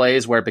those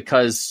plays where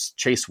because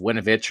Chase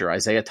Winovich or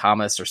Isaiah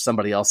Thomas or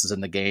somebody else is in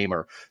the game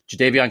or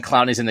Jadeveon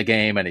Clowney's in the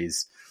game and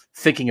he's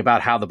thinking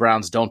about how the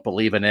Browns don't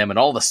believe in him and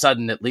all of a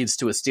sudden it leads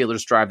to a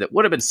Steelers drive that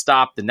would have been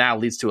stopped and now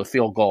leads to a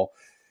field goal.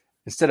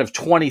 Instead of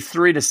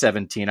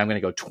 23-17, I'm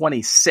going to go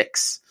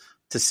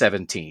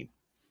 26-17.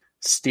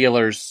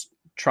 Steelers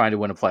trying to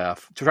win a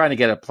playoff, trying to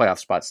get a playoff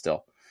spot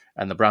still.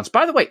 And the Browns,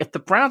 by the way, if the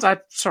Browns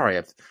had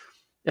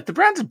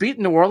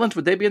beaten New Orleans,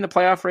 would they be in the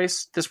playoff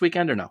race this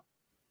weekend or no?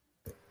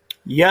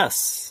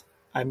 Yes.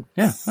 Too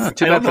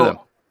bad for them.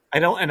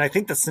 And I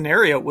think the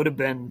scenario would have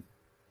been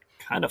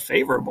kind of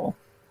favorable.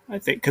 I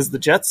think because the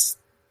Jets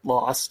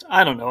lost.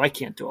 I don't know. I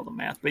can't do all the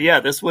math, but yeah,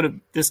 this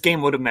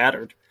game would have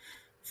mattered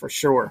for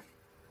sure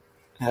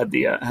had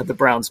the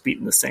Browns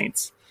beaten the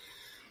Saints.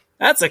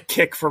 That's a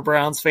kick for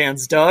Browns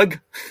fans, Doug.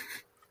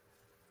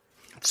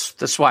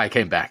 That's why I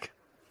came back.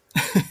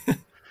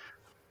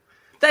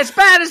 As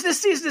bad as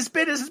this season has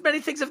been, as many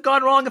things have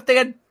gone wrong. If they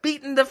had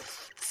beaten the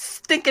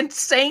stinking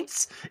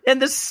Saints in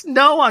the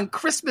snow on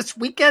Christmas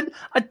weekend,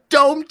 a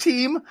dome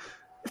team,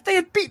 if they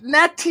had beaten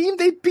that team,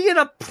 they'd be in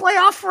a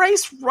playoff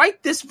race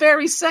right this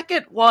very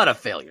second. What a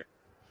failure.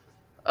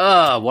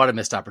 What a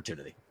missed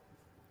opportunity.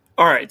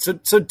 All right. So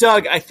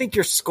Doug, I think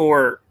your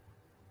score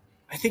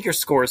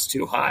is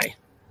too high.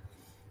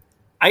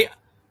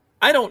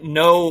 I don't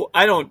know.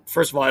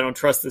 First of all, I don't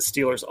trust the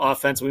Steelers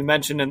offense. We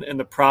mentioned in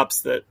the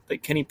props that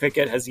Kenny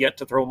Pickett has yet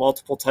to throw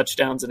multiple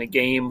touchdowns in a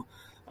game.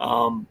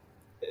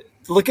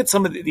 Look at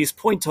some of these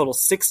point totals: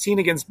 16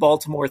 against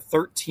Baltimore,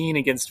 13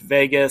 against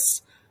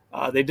Vegas.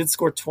 They did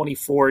score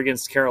 24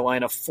 against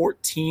Carolina,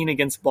 14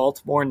 against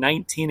Baltimore,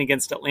 19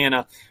 against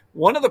Atlanta.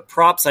 One of the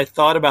props I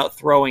thought about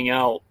throwing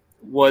out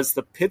was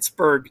the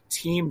Pittsburgh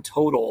team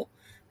total,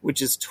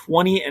 which is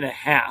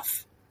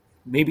 20.5,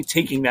 maybe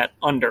taking that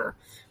under.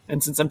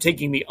 And since I'm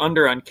taking the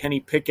under on Kenny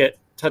Pickett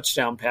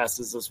touchdown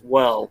passes as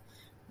well,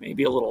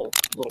 maybe a little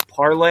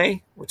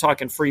parlay. We're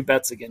talking free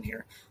bets again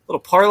here. A little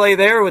parlay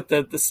there with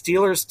the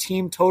Steelers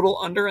team total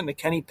under and the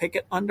Kenny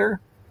Pickett under.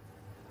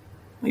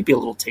 Might be a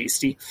little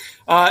tasty.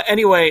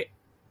 Anyway,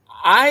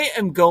 I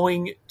am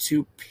going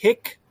to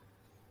pick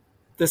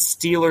the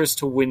Steelers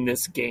to win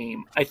this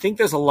game. I think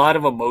there's a lot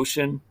of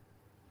emotion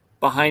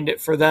behind it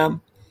for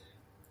them.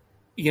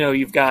 You know,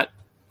 you've got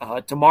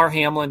Damar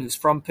Hamlin, who's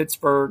from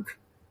Pittsburgh,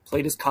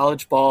 played his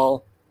college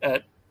ball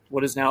at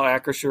what is now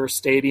Acrisure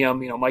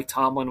Stadium. You know, Mike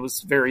Tomlin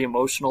was very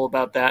emotional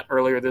about that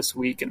earlier this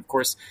week. And of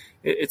course,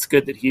 it's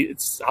good that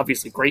it's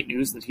obviously great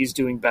news that he's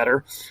doing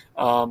better.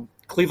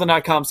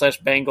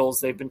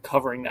 Cleveland.com/Bengals, they've been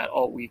covering that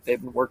all week. They've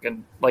been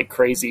working like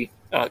crazy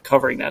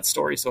covering that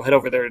story. So head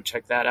over there to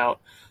check that out.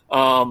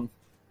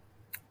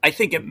 I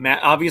think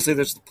obviously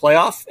there's the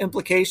playoff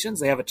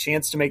implications. They have a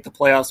chance to make the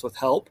playoffs with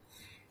help.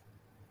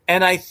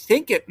 And I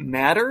think it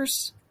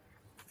matters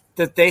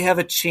that they have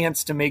a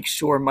chance to make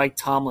sure Mike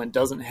Tomlin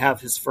doesn't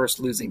have his first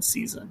losing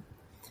season.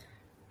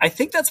 I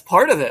think that's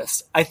part of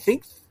this. I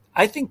think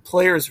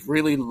players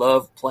really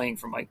love playing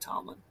for Mike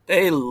Tomlin.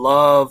 They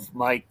love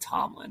Mike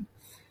Tomlin.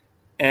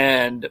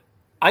 And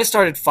I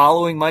started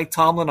following Mike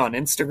Tomlin on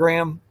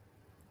Instagram,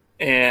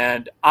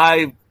 and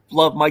I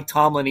love Mike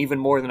Tomlin even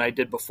more than I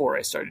did before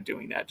I started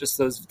doing that. Just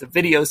the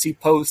videos he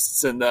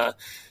posts and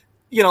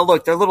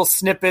look, they're little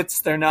snippets.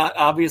 They're not,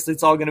 obviously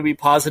it's all going to be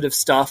positive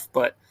stuff,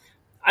 but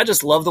I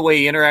just love the way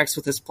he interacts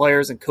with his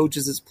players and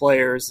coaches his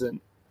players. And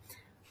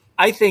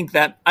I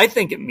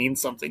think it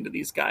means something to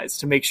these guys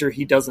to make sure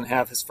he doesn't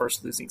have his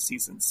first losing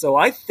season. So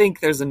I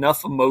think there's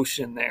enough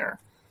emotion there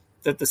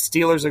that the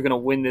Steelers are going to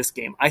win this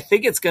game. I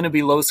think it's going to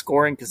be low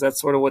scoring because that's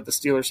sort of what the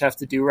Steelers have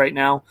to do right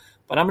now.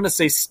 But I'm going to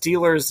say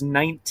Steelers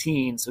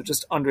 19, so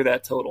just under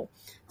that total.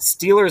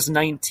 Steelers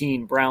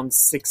 19, Browns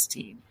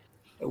 16.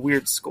 A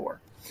weird score.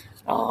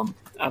 So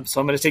I'm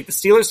going to take the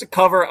Steelers to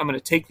cover. I'm going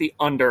to take the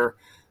under.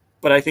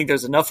 But I think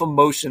there's enough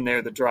emotion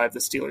there to drive the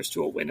Steelers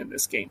to a win in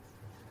this game.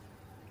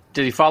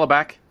 Did he follow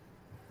back?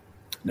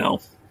 No.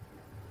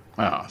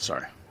 Oh,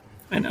 sorry.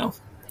 I know.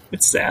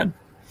 It's sad.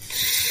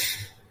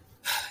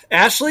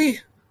 Ashley,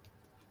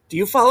 do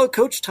you follow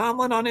Coach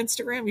Tomlin on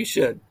Instagram? You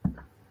should.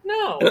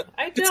 No,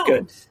 I don't. It's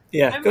good.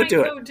 Yeah, I go might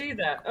do it. go do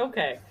that.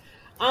 Okay.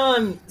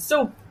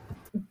 So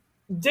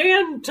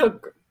Dan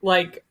took,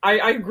 like,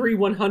 I agree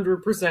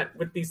 100%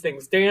 with these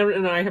things. Dan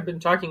and I have been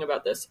talking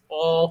about this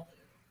all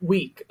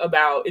week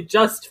about it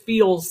just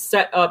feels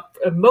set up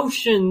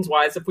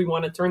emotions-wise, if we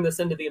want to turn this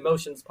into the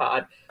emotions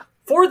pod,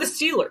 for the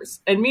Steelers.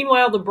 And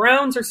meanwhile, the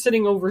Browns are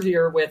sitting over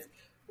here with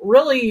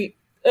really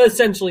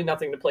essentially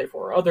nothing to play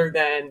for other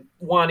than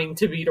wanting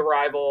to beat a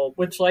rival,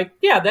 which, like,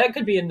 yeah, that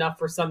could be enough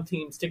for some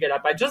teams to get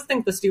up. I just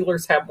think the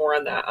Steelers have more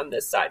on that on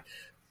this side.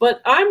 But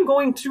I'm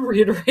going to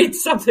reiterate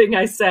something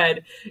I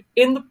said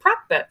in the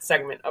prop bet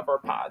segment of our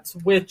pods,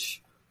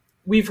 which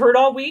we've heard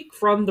all week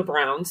from the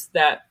Browns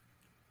that,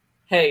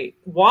 hey,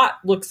 Watt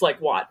looks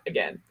like Watt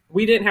again.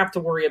 We didn't have to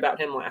worry about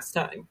him last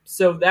time.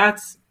 So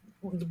that's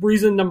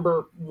reason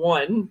number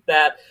one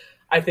that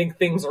I think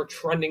things are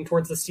trending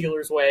towards the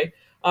Steelers' way.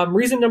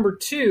 Reason number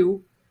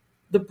two,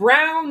 the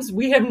Browns,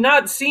 we have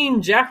not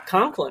seen Jack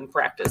Conklin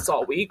practice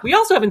all week. We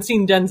also haven't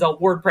seen Denzel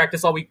Ward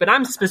practice all week, but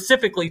I'm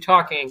specifically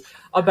talking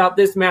about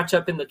this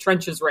matchup in the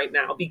trenches right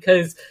now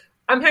because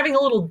I'm having a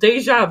little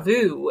deja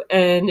vu.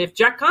 And if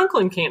Jack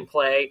Conklin can't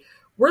play,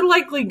 we're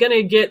likely going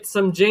to get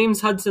some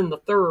James Hudson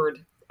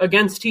III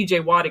against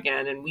TJ Watt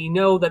again. And we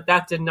know that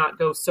that did not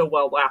go so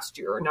well last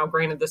year. Now,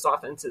 granted, this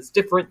offense is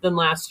different than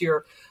last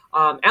year.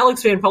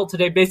 Alex Van Pelt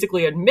today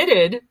basically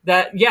admitted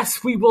that,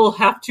 yes, we will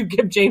have to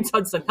give James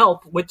Hudson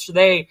help, which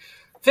they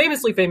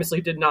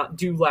famously did not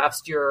do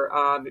last year.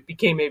 It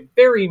became a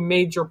very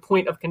major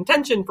point of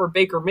contention for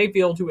Baker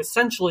Mayfield, who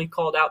essentially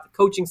called out the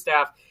coaching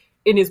staff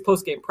in his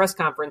post-game press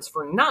conference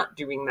for not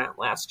doing that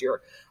last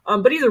year.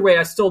 But either way,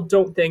 I still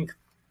don't think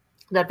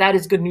that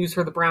is good news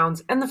for the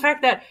Browns. And the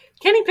fact that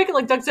Kenny Pickett,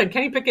 like Doug said,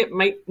 Kenny Pickett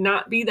might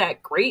not be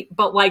that great,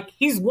 but like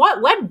he's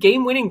led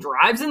game-winning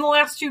drives in the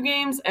last two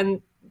games,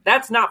 and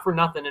that's not for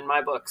nothing in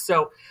my book.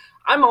 So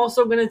I'm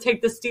also going to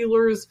take the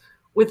Steelers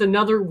with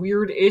another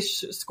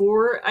weird-ish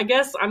score, I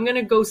guess. I'm going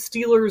to go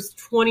Steelers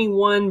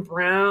 21,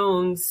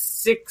 Browns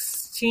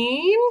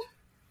 16.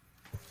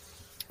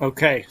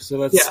 Okay, so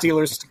that's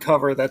Steelers to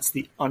cover. That's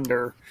the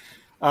under.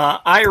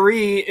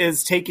 Irie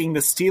is taking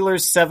the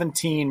Steelers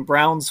 17,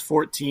 Browns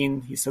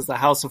 14. He says the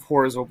House of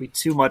Horrors will be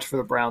too much for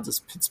the Browns as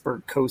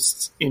Pittsburgh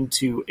coasts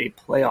into a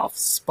playoff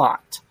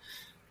spot.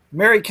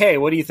 Mary Kay,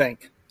 what do you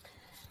think?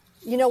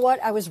 You know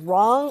what? I was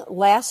wrong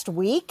last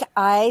week.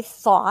 I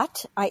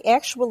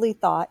actually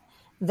thought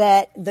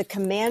that the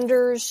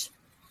Commanders'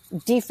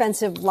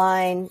 defensive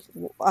line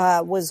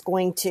was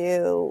going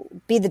to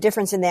be the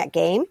difference in that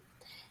game.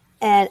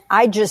 And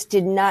I just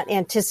did not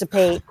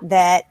anticipate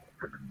that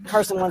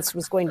Carson Wentz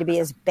was going to be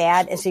as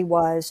bad as he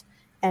was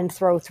and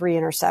throw 3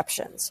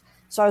 interceptions.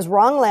 So I was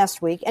wrong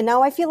last week, and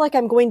now I feel like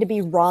I'm going to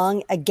be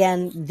wrong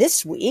again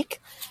this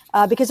week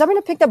because I'm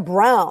going to pick the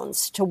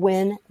Browns to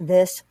win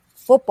this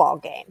football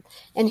game.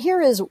 And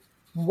here is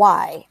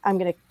why I'm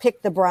going to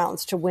pick the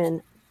Browns to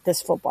win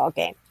this football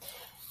game.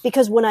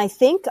 Because when I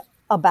think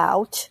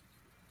about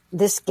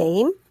this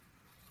game,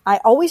 I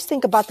always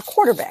think about the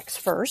quarterbacks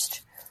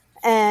first,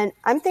 and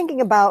I'm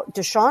thinking about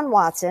Deshaun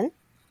Watson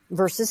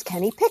versus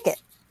Kenny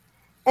Pickett.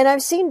 And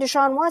I've seen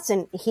Deshaun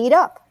Watson heat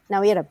up.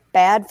 Now, he had a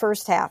bad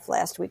first half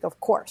last week, of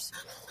course.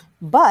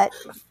 But,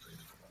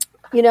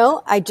 you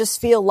know, I just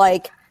feel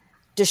like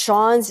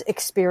Deshaun's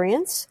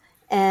experience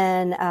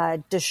and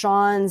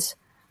Deshaun's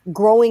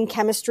growing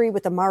chemistry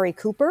with Amari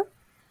Cooper,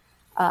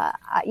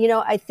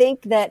 I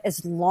think that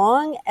as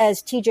long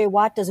as TJ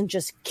Watt doesn't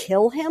just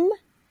kill him,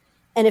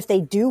 and if they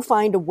do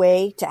find a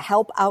way to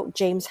help out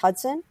James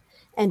Hudson,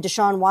 and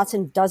Deshaun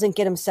Watson doesn't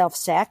get himself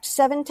sacked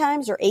 7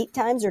 times or 8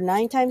 times or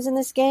 9 times in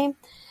this game,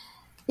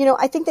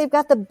 I think they've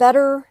got the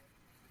better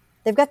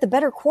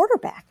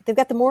quarterback. They've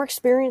got the more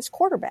experienced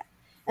quarterback.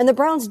 And the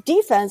Browns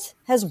defense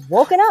has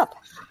woken up.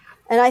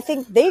 And I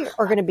think they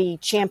are going to be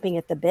champing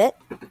at the bit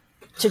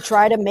to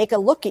try to make a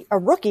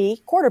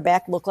rookie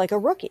quarterback look like a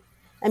rookie.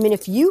 I mean,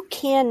 if you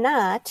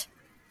cannot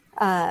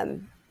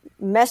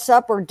mess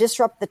up or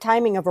disrupt the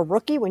timing of a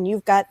rookie when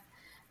you've got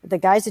the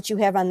guys that you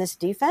have on this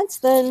defense,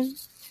 then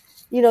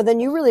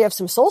you really have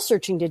some soul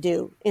searching to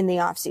do in the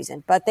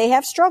offseason. But they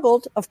have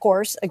struggled, of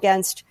course,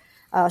 against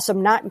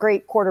some not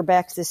great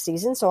quarterbacks this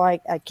season. So I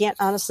can't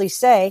honestly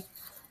say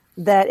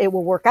that it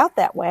will work out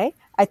that way.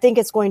 I think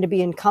it's going to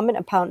be incumbent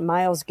upon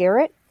Myles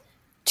Garrett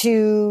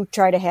to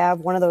try to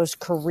have one of those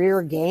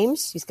career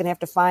games. He's going to have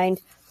to find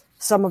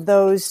some of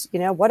those,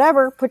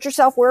 whatever, put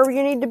yourself wherever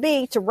you need to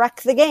be to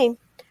wreck the game.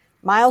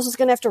 Miles is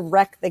going to have to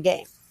wreck the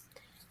game.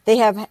 They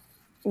have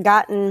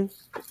gotten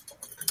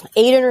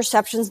 8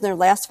 interceptions in their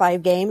last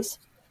 5 games,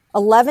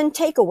 11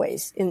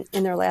 takeaways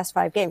in their last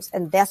 5 games.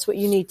 And that's what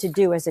you need to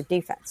do as a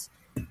defense.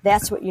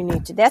 That's what you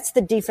need to. That's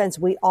the defense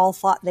we all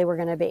thought they were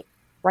going to be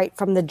right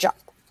from the jump.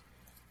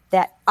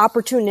 That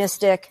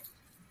opportunistic,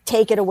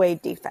 take it away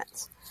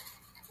defense.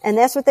 And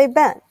that's what they've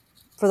been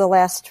for the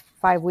last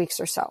 5 weeks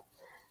or so.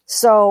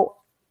 So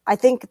I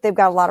think they've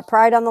got a lot of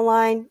pride on the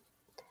line.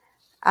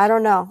 I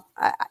don't know.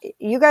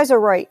 You guys are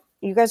right.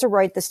 You guys are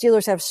right. The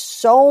Steelers have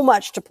so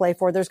much to play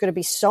for. There's going to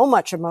be so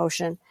much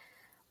emotion.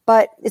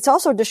 But it's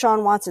also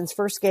Deshaun Watson's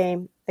first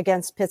game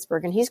against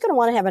Pittsburgh, and he's going to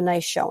want to have a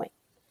nice showing.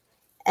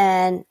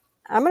 And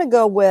I'm going to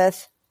go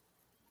with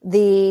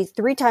the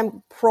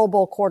 3-time Pro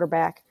Bowl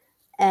quarterback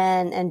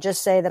and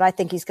just say that I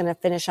think he's going to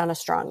finish on a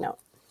strong note.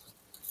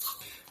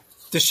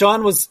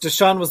 Deshaun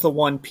was the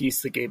one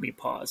piece that gave me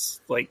pause.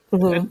 Right?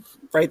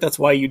 That's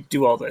why you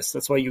do all this.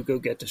 That's why you go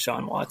get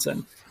Deshaun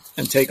Watson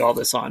and take all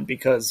this on,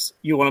 because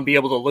you want to be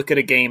able to look at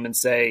a game and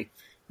say,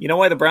 you know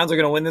why the Browns are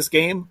going to win this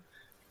game?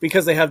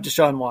 Because they have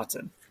Deshaun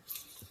Watson.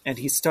 And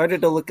he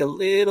started to look a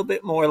little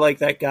bit more like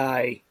that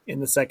guy in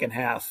the second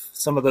half.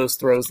 Some of those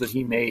throws that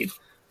he made,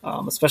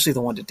 especially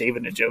the one to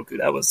David Njoku,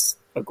 that was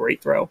a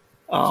great throw.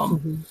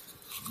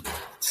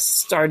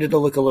 Started to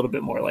look a little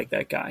bit more like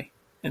that guy.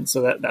 And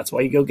so that's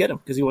why you go get him,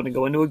 because you want to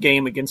go into a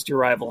game against your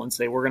rival and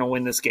say, we're going to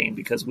win this game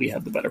because we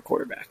have the better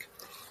quarterback.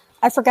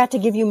 I forgot to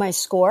give you my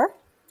score.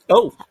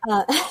 Oh.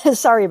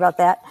 Sorry about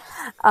that.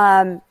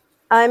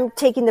 I'm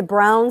taking the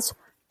Browns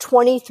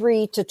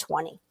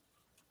 23-20.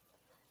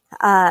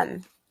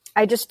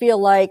 I just feel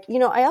like,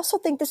 I also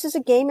think this is a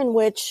game in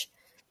which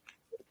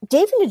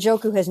David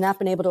Njoku has not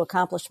been able to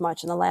accomplish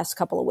much in the last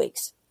couple of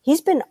weeks.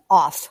 He's been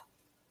off.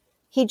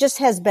 He just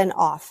has been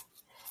off.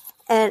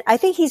 And I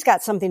think he's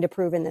got something to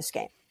prove in this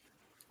game.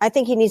 I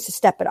think he needs to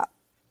step it up.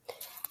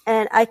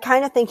 And I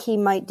kind of think he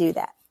might do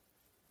that.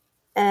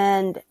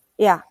 And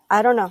yeah,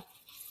 I don't know.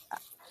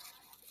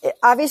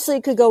 Obviously,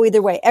 it could go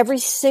either way. Every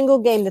single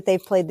game that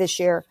they've played this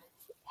year,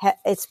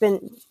 it's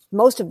been,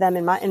 most of them,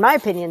 in my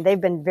opinion,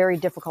 they've been very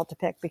difficult to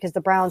pick because the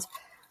Browns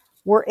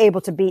were able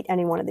to beat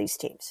any one of these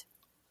teams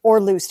or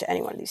lose to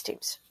any one of these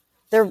teams.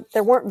 There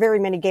weren't very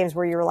many games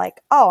where you were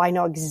like, oh, I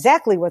know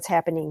exactly what's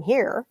happening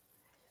here.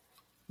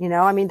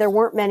 There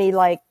weren't many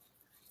like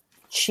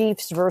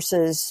Chiefs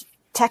versus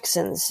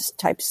Texans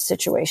type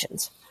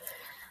situations.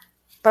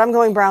 But I'm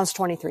going Browns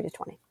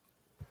 23-20.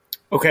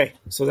 Okay,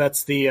 so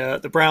that's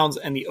the Browns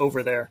and the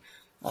over there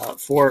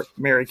for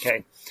Mary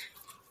Kay.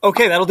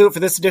 Okay, that'll do it for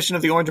this edition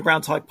of the Orange and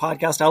Brown Talk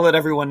podcast. I'll let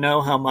everyone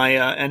know how my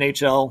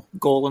NHL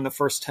goal in the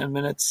first 10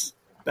 minutes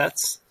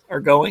bets are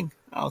going.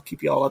 I'll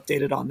keep you all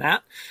updated on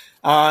that.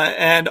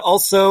 And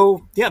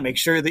also, make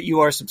sure that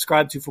you are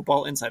subscribed to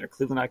Football Insider,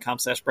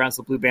 cleveland.com/Browns,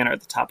 the blue banner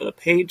at the top of the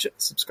page.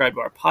 Subscribe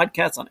to our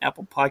podcasts on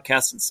Apple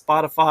Podcasts and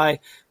Spotify.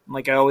 And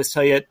like I always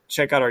tell you,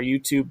 check out our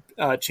YouTube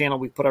channel.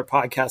 We put our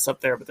podcasts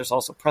up there, but there's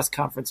also press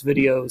conference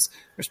videos.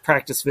 There's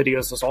practice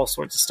videos. There's all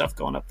sorts of stuff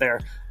going up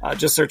there.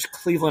 Just search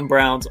Cleveland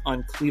Browns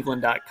on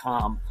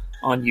cleveland.com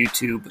on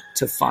YouTube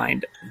to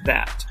find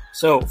that.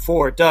 So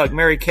for Doug,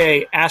 Mary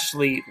Kay,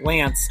 Ashley,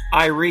 Lance,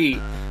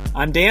 Irie,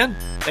 I'm Dan.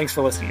 Thanks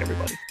for listening,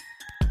 everybody.